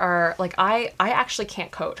 So there are, like, I actually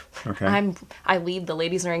can't code. Okay. I lead the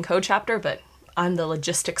Ladies Learning Code chapter, but I'm the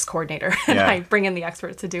logistics coordinator and I bring in the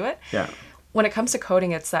experts to do it. Yeah. When it comes to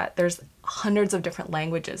coding, it's that there's hundreds of different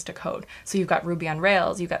languages to code. So you've got Ruby on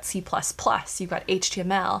Rails, you've got C++, you've got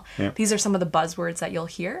HTML. Yeah. These are some of the buzzwords that you'll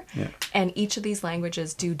hear. Yeah. And each of these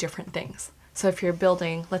languages do different things. So if you're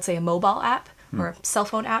building, let's say, a mobile app or a cell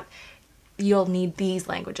phone app, you'll need these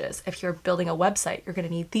languages. If you're building a website, you're going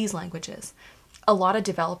to need these languages. A lot of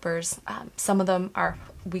developers, some of them are,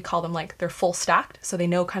 we call them like, they're full stacked. So they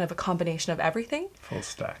know kind of a combination of everything. Full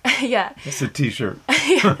stack. Yeah. It's a t-shirt.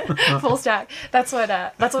 Full stack. That's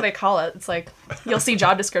what they call it. It's like, you'll see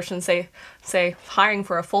job descriptions say hiring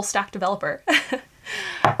for a full stack developer.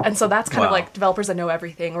 And so that's kind of like developers that know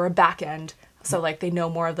everything, or a back end. So like they know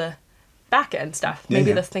more of the back end stuff.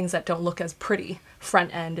 Maybe the things that don't look as pretty.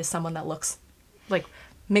 Front end is someone that looks like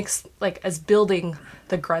makes, like, as building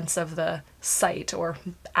the grunts of the site or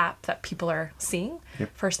app that people are seeing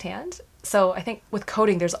firsthand. So I think with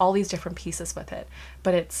coding, there's all these different pieces with it,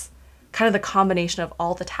 but it's kind of the combination of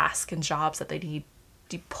all the tasks and jobs that they need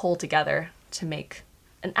to pull together to make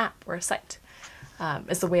an app or a site,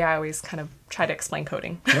 is the way I always kind of try to explain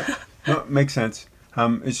coding. Yeah, no, it makes sense.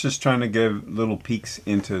 It's just trying to give little peeks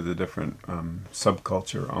into the different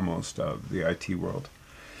subculture almost of the IT world.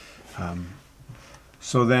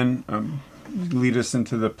 So then lead us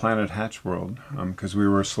into the Planet Hatch world, because we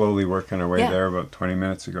were slowly working our way there about 20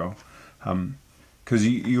 minutes ago. Because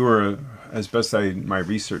you were, as best my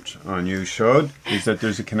research on you showed, is that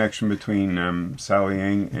there's a connection between Sally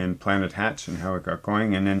Yang and Planet Hatch and how it got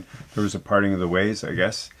going. And then there was a parting of the ways, I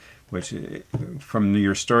guess, which from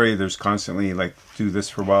your story, there's constantly like, do this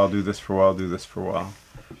for a while, do this for a while, do this for a while.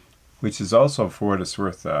 Which is also, for what it's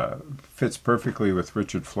worth, fits perfectly with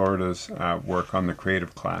Richard Florida's work on the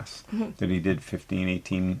creative class that he did 15,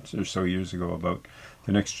 18 or so years ago about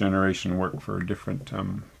the next generation work for a different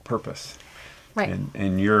purpose. Right.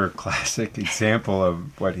 And you're a classic example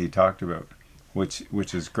of what he talked about, which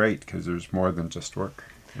is great because there's more than just work.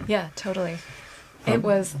 Yeah, totally. It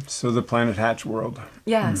was... So the Planet Hatch world.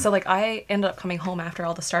 Yeah, so like I ended up coming home after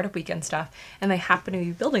all the startup weekend stuff, and they happened to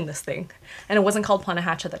be building this thing. And it wasn't called Planet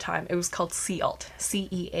Hatch at the time. It was called CEALT,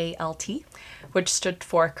 C-E-A-L-T, which stood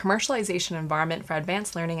for Commercialization Environment for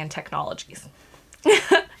Advanced Learning and Technologies.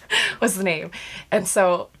 Was the name. And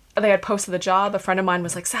so they had posted the job. A friend of mine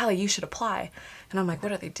was like, Sally, you should apply. And I'm like,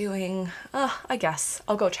 what are they doing? I guess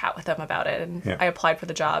I'll go chat with them about it. And I applied for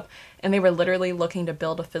the job. And they were literally looking to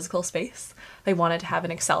build a physical space. They wanted to have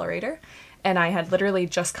an accelerator. And I had literally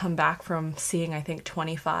just come back from seeing, I think,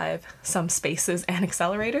 25 some spaces and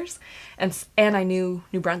accelerators. And I knew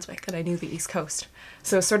New Brunswick and I knew the East Coast.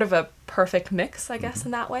 So it was sort of a perfect mix, I guess,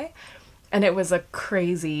 in that way. And it was a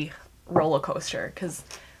crazy roller coaster because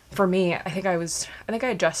for me, I think I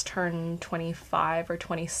had just turned 25 or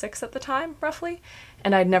 26 at the time, roughly.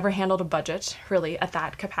 And I'd never handled a budget, really, at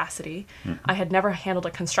that capacity. I had never handled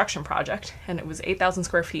a construction project, and it was 8,000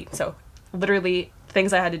 square feet. So literally,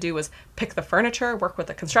 things I had to do was pick the furniture, work with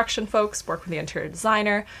the construction folks, work with the interior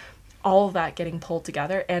designer, all of that getting pulled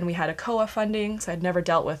together. And we had a COA funding, so I'd never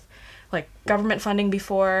dealt with, like, government funding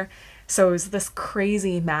before. So it was this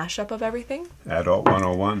crazy mashup of everything. Adult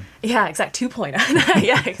 101. Yeah, exact 2.0.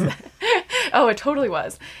 Yeah, exactly. Oh, it totally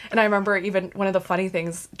was. And I remember even one of the funny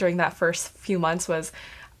things during that first few months was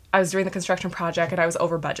I was doing the construction project and I was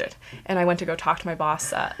over budget. And I went to go talk to my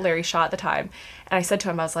boss, Larry Shaw at the time. And I said to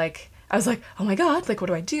him, I was like, oh my God, like, what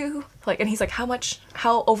do I do? Like, and he's like,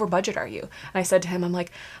 how over budget are you? And I said to him, I'm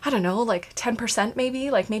like, I don't know, like 10%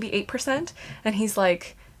 maybe, like maybe 8%. And he's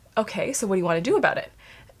like, okay, so what do you want to do about it?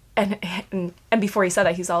 And before he said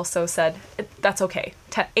that, he's also said, that's okay.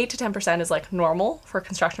 8 to 10% is like normal for a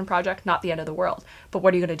construction project, not the end of the world. But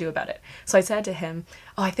what are you going to do about it? So I said to him,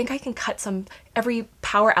 I think I can cut every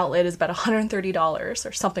power outlet is about $130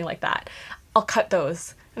 or something like that. I'll cut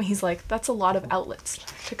those. And he's like, that's a lot of outlets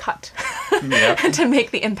to cut to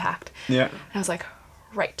make the impact. Yeah. And I was like,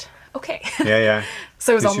 right. Okay. Yeah.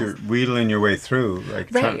 So it was almost... you're wheedling your way through, like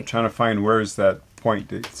trying to find where's that point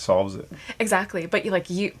that solves it. Exactly. But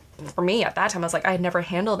for me at that time, I was like, I had never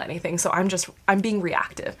handled anything. So I'm being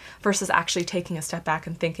reactive versus actually taking a step back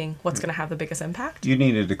and thinking what's going to have the biggest impact. You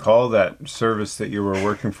needed to call that service that you were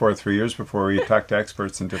working for 3 years before you talked to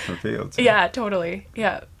experts in different fields. Yeah, totally.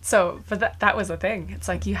 Yeah. So, but that was the thing. It's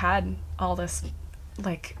like you had all this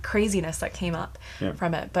like craziness that came up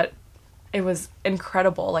from it, but it was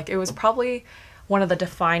incredible. Like it was probably one of the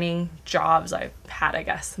defining jobs I've had, I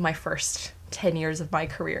guess, my first 10 years of my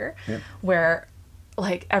career, where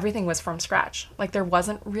like everything was from scratch. Like there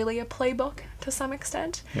wasn't really a playbook to some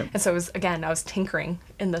extent. And so it was, again, I was tinkering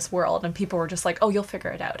in this world and people were just like, oh, you'll figure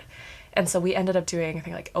it out. And so we ended up doing, I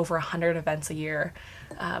think, like over 100 events a year.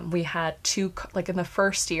 We had like in the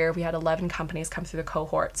first year, we had 11 companies come through the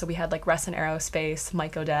cohort. So we had like Resson Aerospace,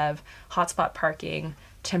 MycoDev, Hotspot Parking,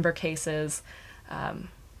 Timber Cases,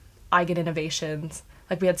 iGet Innovations.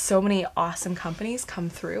 Like we had so many awesome companies come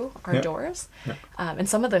through our doors. And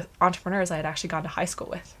some of the entrepreneurs I had actually gone to high school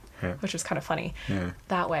with, which was kind of funny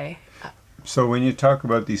that way. So when you talk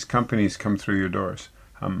about these companies come through your doors,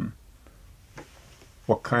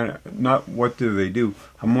 what do they do?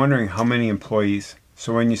 I'm wondering how many employees.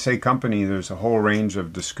 So when you say company, there's a whole range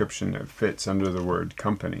of description that fits under the word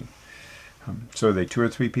company. So are they 2 or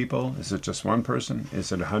 3 people? Is it just one person?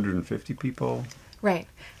 Is it 150 people? Right.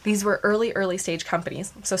 These were early stage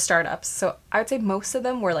companies, so startups. So I would say most of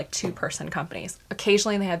them were like 2-person companies.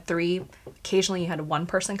 Occasionally they had 3, occasionally you had a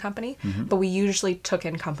 1-person company, but we usually took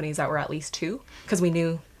in companies that were at least 2 because we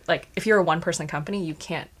knew like if you're a 1-person company, you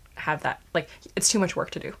can't have that, like it's too much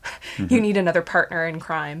work to do. You need another partner in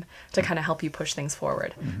crime to kind of help you push things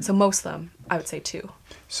forward. So most of them, I would say 2.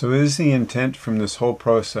 So is the intent from this whole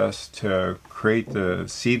process to create the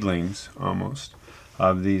seedlings almost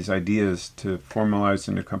of these ideas to formalize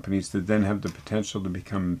into companies that then have the potential to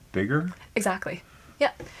become bigger? Exactly.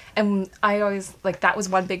 Yeah. And I always, like, that was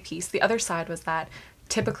one big piece. The other side was that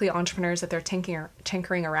typically entrepreneurs, that they're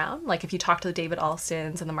tinkering around, like if you talk to the David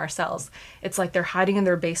Alstons and the Marcells, it's like they're hiding in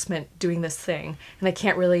their basement doing this thing and they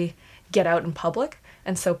can't really get out in public.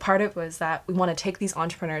 And so part of it was that we want to take these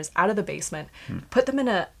entrepreneurs out of the basement, put them in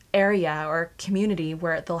a area or community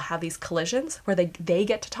where they'll have these collisions where they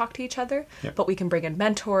get to talk to each other, but we can bring in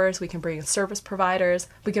mentors, we can bring in service providers,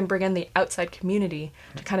 we can bring in the outside community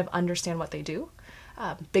to kind of understand what they do.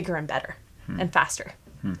 Bigger and better and faster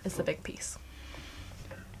is the big piece.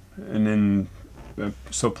 And then,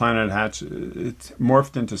 so Planet Hatch, it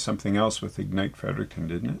morphed into something else with Ignite Fredericton,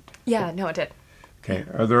 didn't it? Yeah, no, it did. Okay.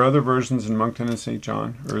 Are there other versions in Moncton and St.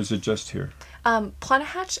 John, or is it just here? Planet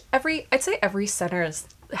Hatch, I'd say every center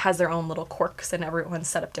has their own little quirks and everyone's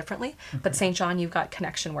set up differently. But St. John, you've got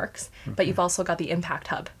Connection Works, but you've also got the Impact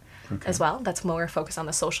Hub as well. That's more focused on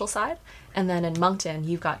the social side. And then in Moncton,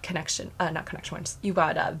 you've got not Connection Works, you've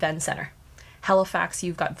got Venn Center. Halifax,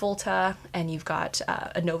 you've got Volta, and you've got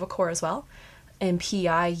a Novacore as well. In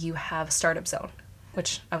PEI, you have Startup Zone,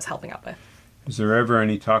 which I was helping out with. Is there ever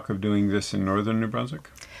any talk of doing this in northern New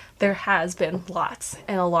Brunswick? There has been lots,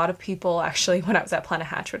 and a lot of people actually, when I was at Planet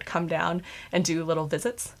Hatch, would come down and do little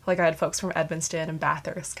visits. Like I had folks from Edmundston and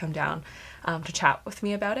Bathurst come down to chat with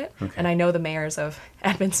me about it. Okay. And I know the mayors of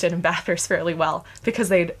Edmundston and Bathurst fairly well because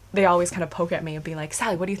they always kind of poke at me and be like,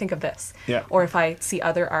 Sally, what do you think of this? Yeah. Or if I see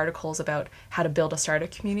other articles about how to build a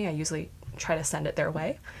startup community, I usually try to send it their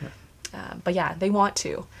way. Yeah. But yeah, they want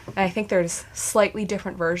to. And I think there's slightly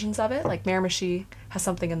different versions of it. Like Miramichi has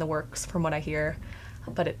something in the works from what I hear.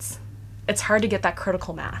 But it's hard to get that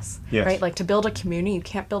critical mass, right? Like to build a community, you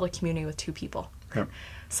can't build a community with 2 people. Okay.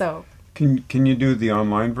 So can you do the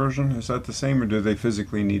online version? Is that the same, or do they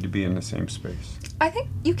physically need to be in the same space? I think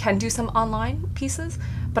you can do some online pieces,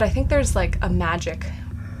 but I think there's like a magic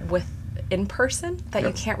with in person that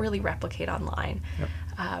you can't really replicate online.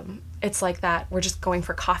 It's like that we're just going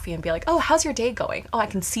for coffee and be like, oh, how's your day going? Oh, I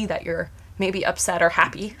can see that you're maybe upset or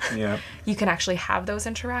happy. Yeah. You can actually have those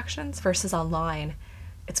interactions versus online.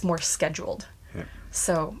 It's more scheduled. Yeah.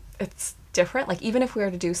 So it's different. Like even if we were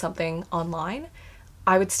to do something online,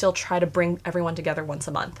 I would still try to bring everyone together once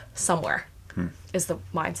a month somewhere is the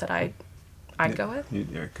mindset I'd go with.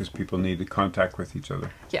 Yeah, because people need to contact with each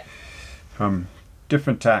other. Yeah.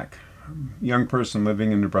 Different tack. Young person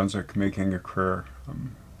living in New Brunswick, making a career.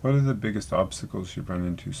 What are the biggest obstacles you've run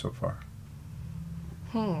into so far?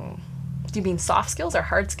 Do you mean soft skills or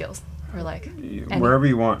hard skills? Or like wherever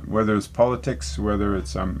you want, whether it's politics, whether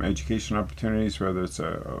it's education opportunities, whether it's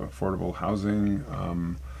affordable housing.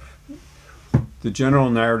 The general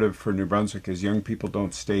narrative for New Brunswick is young people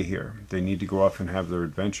don't stay here. They need to go off and have their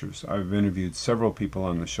adventures. I've interviewed several people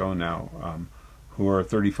on the show now who are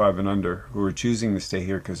 35 and under who are choosing to stay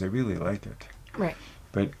here because they really like it. Right.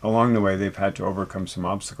 But along the way, they've had to overcome some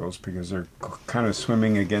obstacles because they're kind of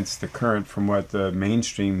swimming against the current from what the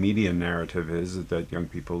mainstream media narrative is that young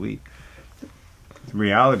people leave. The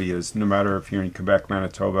reality is, no matter if you're in Quebec,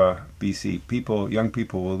 Manitoba, BC, young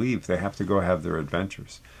people will leave. They have to go have their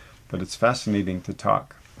adventures. But it's fascinating to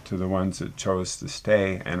talk to the ones that chose to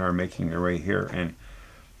stay and are making their way here and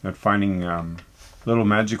finding little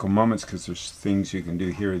magical moments, because there's things you can do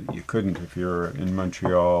here that you couldn't if you're in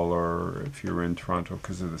Montreal or if you were in Toronto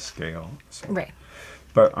because of the scale. So. Right.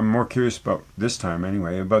 But I'm more curious about this time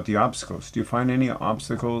anyway, about the obstacles. Do you find any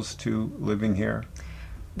obstacles to living here?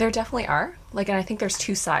 There definitely are. And I think there's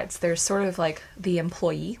 2 sides. There's sort of like the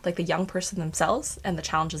employee, like the young person themselves and the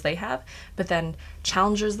challenges they have, but then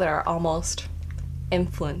challenges that are almost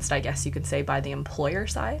influenced, I guess you could say, by the employer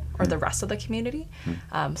side or the rest of the community.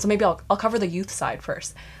 So maybe I'll cover the youth side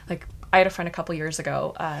first. Like I had a friend a couple years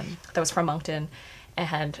ago that was from Moncton,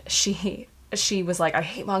 and she was like, I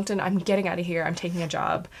hate Moncton, I'm getting out of here, I'm taking an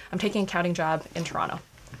accounting job in Toronto.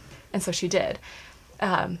 And so she did.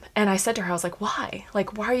 And I said to her, I was like, why?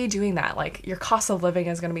 Like, why are you doing that? Like, your cost of living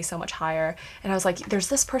is going to be so much higher. And I was like, there's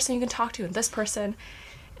this person you can talk to and this person.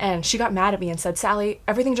 And she got mad at me and said, Sally,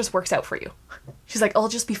 everything just works out for you. She's like, I'll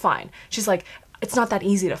just be fine. She's like, it's not that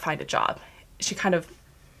easy to find a job. She kind of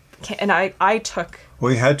and I took.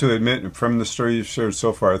 Well, you had to admit from the story you've shared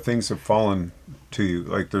so far, things have fallen to you.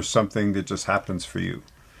 Like there's something that just happens for you.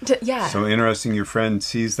 Yeah. So interesting. Your friend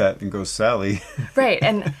sees that and goes, Sally. Right.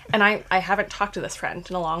 And I haven't talked to this friend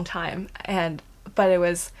in a long time.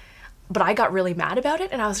 But I got really mad about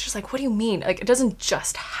it. And I was just like, what do you mean? Like, it doesn't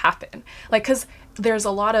just happen. Like, because there's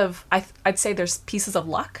a lot of, I'd say there's pieces of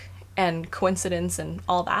luck and coincidence and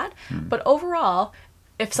all that. But overall,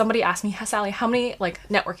 if somebody asked me, Sally, how many like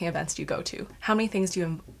networking events do you go to? How many things do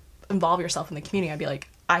you involve yourself in the community? I'd be like,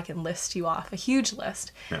 I can list you off a huge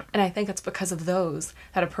list. Yeah. And I think it's because of those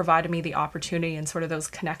that have provided me the opportunity and sort of those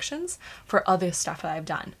connections for other stuff that I've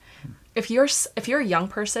done. If you're a young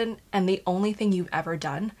person and the only thing you've ever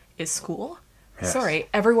done is school, yes. Sorry,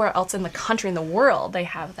 everywhere else in the country, in the world, they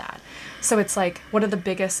have that. So it's like one of the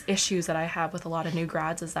biggest issues that I have with a lot of new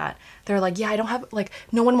grads is that they're like, yeah, I don't have, like,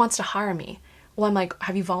 no one wants to hire me. Well, I'm like,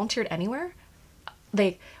 have you volunteered anywhere?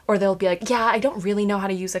 They'll be like, yeah, I don't really know how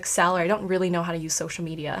to use Excel, or I don't really know how to use social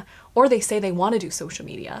media. Or they say they want to do social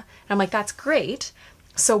media. And I'm like, that's great.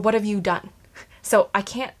 So what have you done? So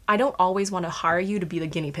I don't always want to hire you to be the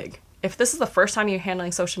guinea pig. If this is the first time you're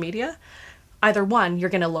handling social media, either one, you're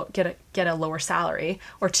going to get a lower salary,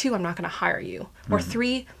 or two, I'm not going to hire you. Or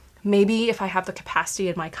three, maybe if I have the capacity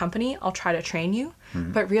in my company, I'll try to train you.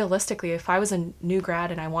 But realistically, if I was a new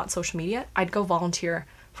grad and I want social media, I'd go volunteer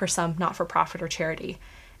for some not-for-profit or charity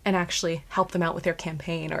and actually help them out with their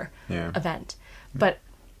campaign or event. But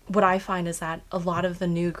what I find is that a lot of the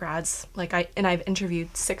new grads, I've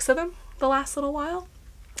interviewed 6 of them the last little while,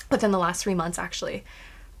 within the last 3 months actually,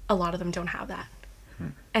 a lot of them don't have that.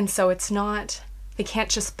 And so they can't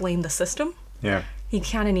just blame the system. Yeah. You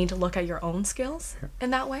kind of need to look at your own skills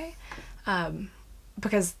in that way.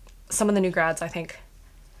 Because some of the new grads, I think,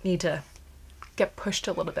 need to get pushed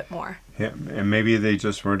a little bit more. Yeah, and maybe they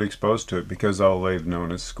just weren't exposed to it because all they've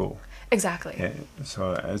known is school. Exactly. Yeah,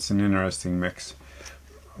 so it's an interesting mix.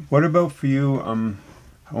 What about for you?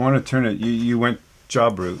 I want to turn it. You went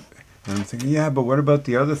job route, and I'm thinking, yeah, but what about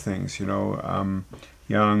the other things? You know,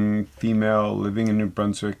 young female living in New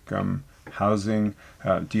Brunswick, housing.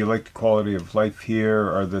 Do you like the quality of life here?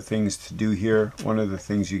 Are there things to do here? One of the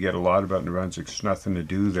things you get a lot about New Brunswick is nothing to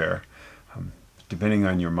do there. Depending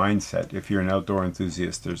on your mindset. If you're an outdoor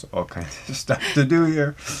enthusiast, there's all kinds of stuff to do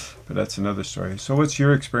here, but that's another story. So what's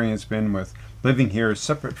your experience been with living here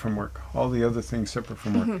separate from work, all the other things separate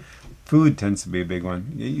from work? Food tends to be a big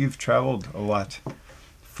one. You've traveled a lot.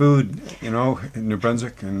 Food, you know, in New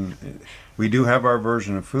Brunswick, and we do have our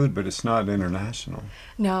version of food, but it's not international.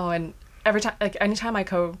 No, and anytime I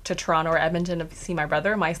go to Toronto or Edmonton to see my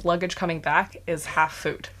brother, my luggage coming back is half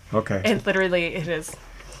food. Okay. And literally it is.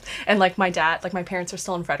 And like my dad, like my parents are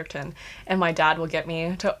still in Fredericton, and my dad will get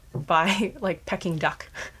me to buy like Peking duck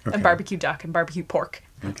and barbecue duck and barbecue pork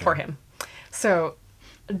for him. So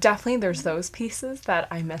definitely there's those pieces that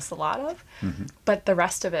I miss a lot of. But the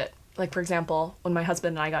rest of it, like for example, when my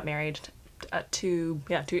husband and I got married a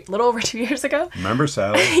little over 2 years ago. Remember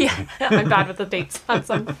Sally? Yeah, I'm bad with the dates on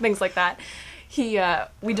some things like that.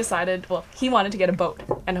 We decided, well, he wanted to get a boat,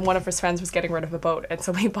 and one of his friends was getting rid of a boat, and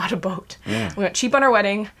so we bought a boat. Yeah. We went cheap on our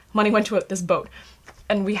wedding, money went to this boat,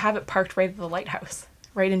 and we have it parked right at the lighthouse,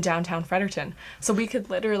 right in downtown Fredericton. So we could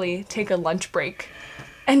literally take a lunch break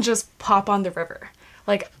and just pop on the river.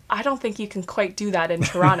 Like, I don't think you can quite do that in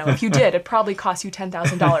Toronto. If you did, it'd probably cost you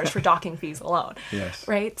 $10,000 for docking fees alone. Yes.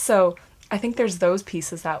 Right? So I think there's those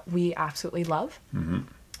pieces that we absolutely love.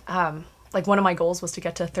 Like one of my goals was to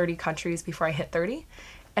get to 30 countries before I hit 30.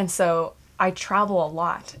 And so I travel a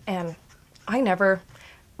lot, and I never,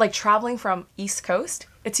 like traveling from East Coast,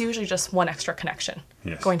 it's usually just one extra connection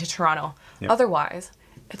going to Toronto. Yep. Otherwise,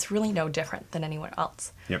 it's really no different than anywhere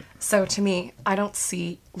else. Yep. So to me, I don't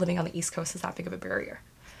see living on the East Coast as that big of a barrier.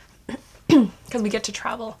 Because we get to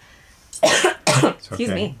travel.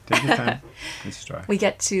 Excuse me. Take your time. It's dry. We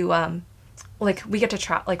get to we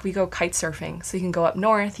go kite surfing. So you can go up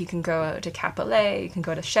north, you can go to Capelé, you can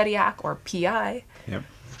go to Shediac or PI. Yep.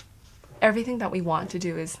 Everything that we want to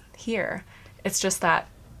do is here. It's just that,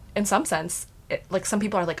 in some sense, like some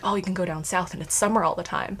people are like, oh, you can go down south and it's summer all the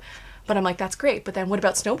time. But I'm like, that's great. But then what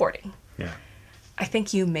about snowboarding? Yeah. I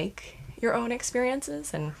think you make your own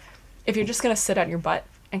experiences. And if you're just going to sit on your butt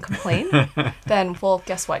and complain, then, well,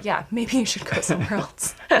 guess what? Yeah, maybe you should go somewhere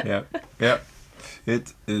else. Yeah.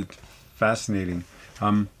 It's fascinating.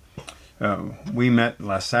 We met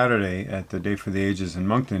last Saturday at the Day for the Ages in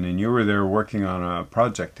Moncton, and you were there working on a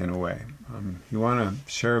project in a way. You want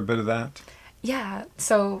to share a bit of that? Yeah.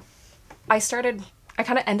 So I I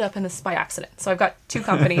kind of end up in this by accident. So I've got two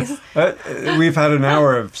companies. We've had an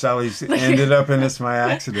hour of Sally's ended up in this by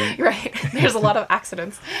accident. Right. There's a lot of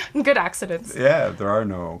accidents, good accidents. Yeah, there are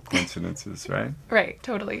no coincidences, right? Right,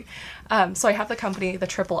 totally. So I have the company, The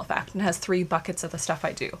Triple Effect, and it has 3 buckets of the stuff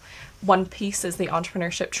I do. One piece is the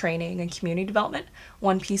entrepreneurship training and community development.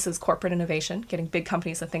 One piece is corporate innovation, getting big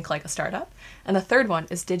companies to think like a startup. And the third one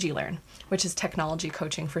is DigiLearn, which is technology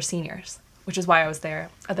coaching for seniors, which is why I was there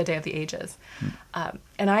at the Day of the Ages.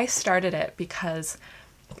 And I started it because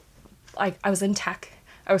I was in tech.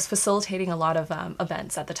 I was facilitating a lot of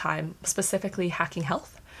events at the time, specifically Hacking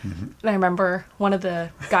Health. And I remember one of the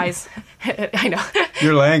guys, I know.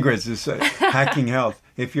 Your language is hacking health.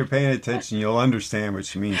 If you're paying attention, you'll understand what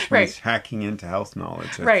she means. She means hacking into health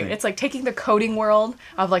knowledge. I think. It's like taking the coding world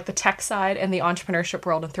of like the tech side and the entrepreneurship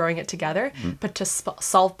world and throwing it together, but to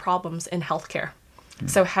solve problems in healthcare.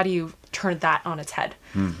 So how do you turn that on its head?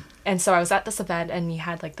 And so I was at this event, and you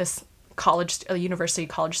had like this university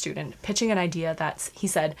college student pitching an idea that he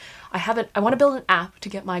said, I want to build an app to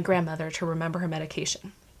get my grandmother to remember her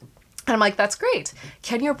medication. And I'm like, that's great.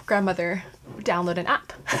 Can your grandmother download an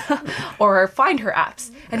app or find her apps?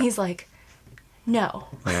 And he's like, no.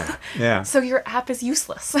 Yeah. So your app is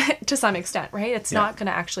useless to some extent, right? It's not going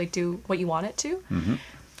to actually do what you want it to.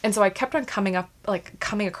 And so I kept on coming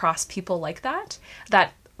across people like that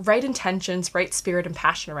right intentions, right spirit and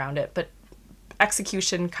passion around it, but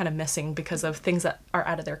execution kind of missing because of things that are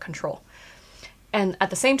out of their control. And at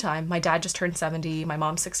the same time, my dad just turned 70, my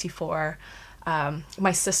mom's 64.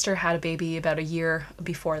 My sister had a baby about a year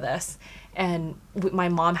before this, and my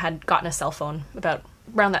mom had gotten a cell phone about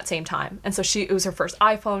around that same time. And so it was her first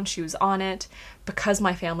iPhone. She was on it. Because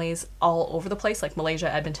my family's all over the place, like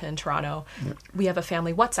Malaysia, Edmonton, Toronto, we have a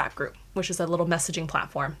family WhatsApp group, which is a little messaging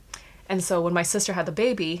platform. And so when my sister had the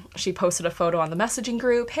baby, she posted a photo on the messaging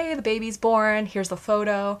group. Hey, the baby's born. Here's the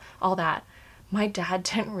photo, all that. My dad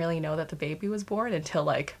didn't really know that the baby was born until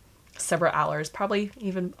like several hours, probably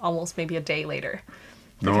even almost maybe a day later.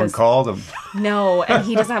 No one called him. No, and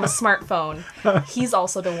he doesn't have a smartphone. He's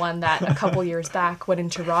also the one that a couple years back went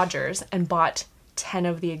into Rogers and bought 10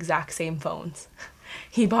 of the exact same phones.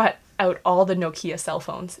 He bought out all the Nokia cell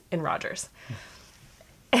phones in Rogers.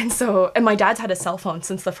 And my dad's had a cell phone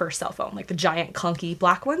since the first cell phone, like the giant clunky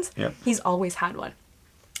black ones. Yep. He's always had one.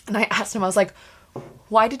 And I asked him, I was like,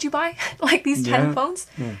 why did you buy like these 10 phones?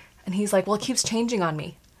 Yeah. And he's like, well, it keeps changing on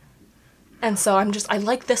me. And so I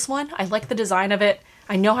like this one. I like the design of it.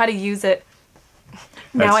 I know how to use it.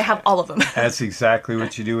 Now I have all of them. That's exactly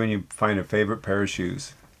what you do when you find a favorite pair of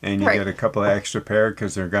shoes. And you get a couple of extra pair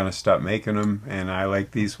because they're going to stop making them. And I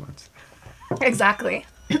like these ones. Exactly.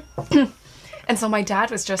 And so my dad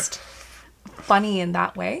was just funny in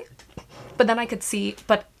that way. But then I could see,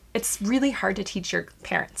 but it's really hard to teach your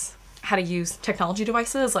parents how to use technology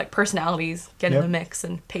devices, like personalities, get in the mix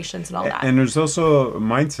and patience and all that. And there's also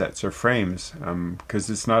mindsets or frames, because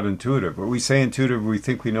it's not intuitive. When we say intuitive, we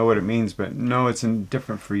think we know what it means, but no, it's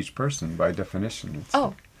different for each person by definition.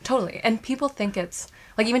 Oh, totally. And people think it's,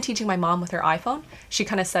 like even teaching my mom with her iPhone, she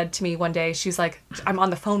kind of said to me one day, she's like, I'm on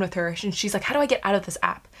the phone with her, and she's like, how do I get out of this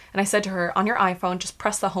app? And I said to her, on your iPhone, just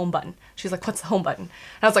press the home button. She's like, what's the home button?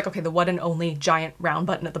 And I was like, okay, the one and only giant round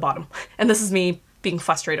button at the bottom. And this is me being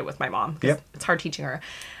frustrated with my mom because it's hard teaching her.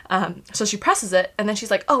 So she presses it, and then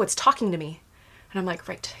she's like, oh, it's talking to me. And I'm like,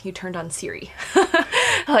 right, you turned on Siri.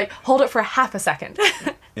 Like, hold it for half a second.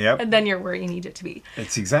 And then you're where you need it to be.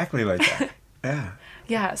 It's exactly like that. Yeah.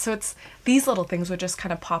 Yeah, so it's these little things would just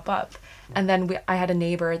kind of pop up. And then I had a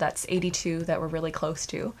neighbor that's 82 that we're really close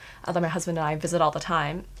to, that my husband and I visit all the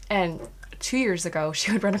time. And 2 years ago,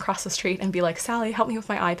 she would run across the street and be like, Sally, help me with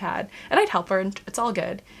my iPad. And I'd help her, and it's all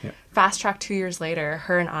good. Yep. Fast track 2 years later,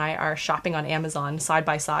 her and I are shopping on Amazon side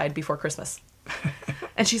by side before Christmas.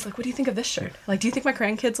 And she's like, what do you think of this shirt? Like, do you think my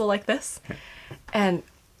grandkids will like this? And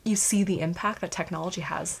you see the impact that technology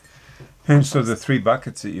has. And so the 3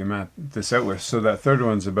 buckets that you mapped this out with, so that third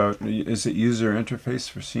one's about, is it user interface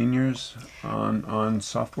for seniors on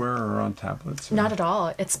software or on tablets? Or? Not at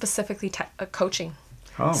all. It's specifically coaching.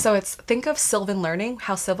 Oh. So think of Sylvan Learning,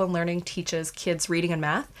 how Sylvan Learning teaches kids reading and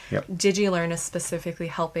math. Yep. DigiLearn is specifically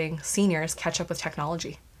helping seniors catch up with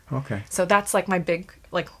technology. Okay. So that's like my big,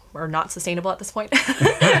 we're not sustainable at this point.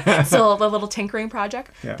 Still a little tinkering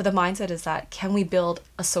project. Yeah. But the mindset is that, can we build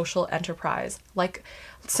a social enterprise,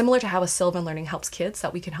 similar to how a Sylvan Learning helps kids,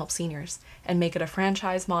 that we can help seniors and make it a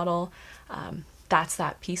franchise model. That's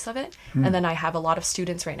that piece of it. And then I have a lot of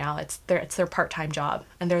students right now. It's their part-time job,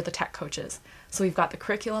 and they're the tech coaches. So we've got the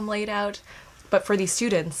curriculum laid out. But for these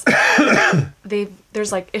students,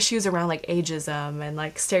 there's issues around ageism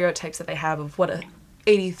and stereotypes that they have of what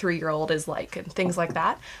 83-year-old is like, and things like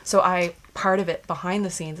that. So part of it behind the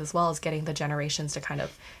scenes as well is getting the generations to kind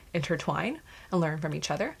of intertwine and learn from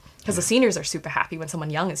each other. Because the seniors are super happy when someone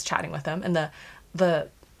young is chatting with them, and the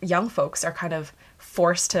young folks are kind of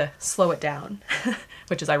forced to slow it down,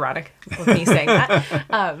 which is ironic with me saying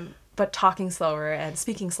that. But talking slower and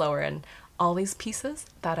speaking slower and all these pieces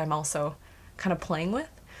that I'm also kind of playing with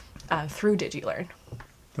through DigiLearn.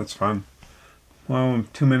 That's fun. Well,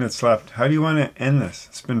 2 minutes left. How do you want to end this?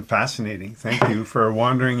 It's been fascinating. Thank you for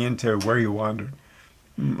wandering into where you wandered.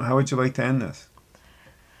 How would you like to end this?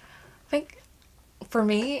 I think for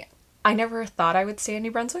me, I never thought I would stay in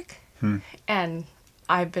New Brunswick. And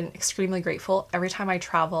I've been extremely grateful. Every time I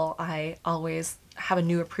travel, I always have a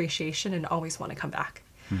new appreciation and always want to come back.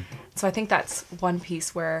 So I think that's one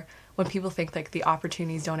piece where when people think like the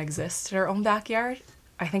opportunities don't exist in our own backyard,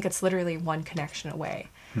 I think it's literally one connection away.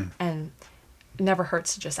 And it never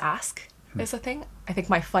hurts to just ask is a thing. I think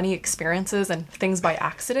my funny experiences and things by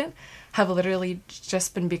accident have literally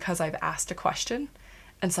just been because I've asked a question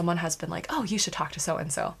and someone has been like, oh, you should talk to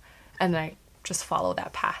so-and-so. And I just follow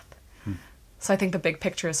that path. So I think the big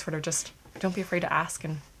picture is sort of just don't be afraid to ask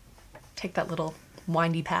and take that little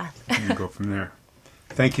windy path. And go from there.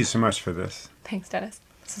 Thank you so much for this. Thanks, Dennis.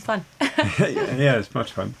 This is fun. Yeah, it's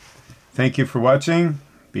much fun. Thank you for watching.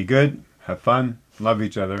 Be good. Have fun. Love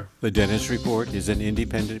each other. The Dennis Report is an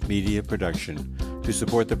independent media production. To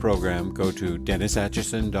support the program, go to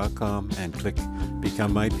DennisAtchison.com and click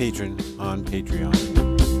Become My Patron on Patreon.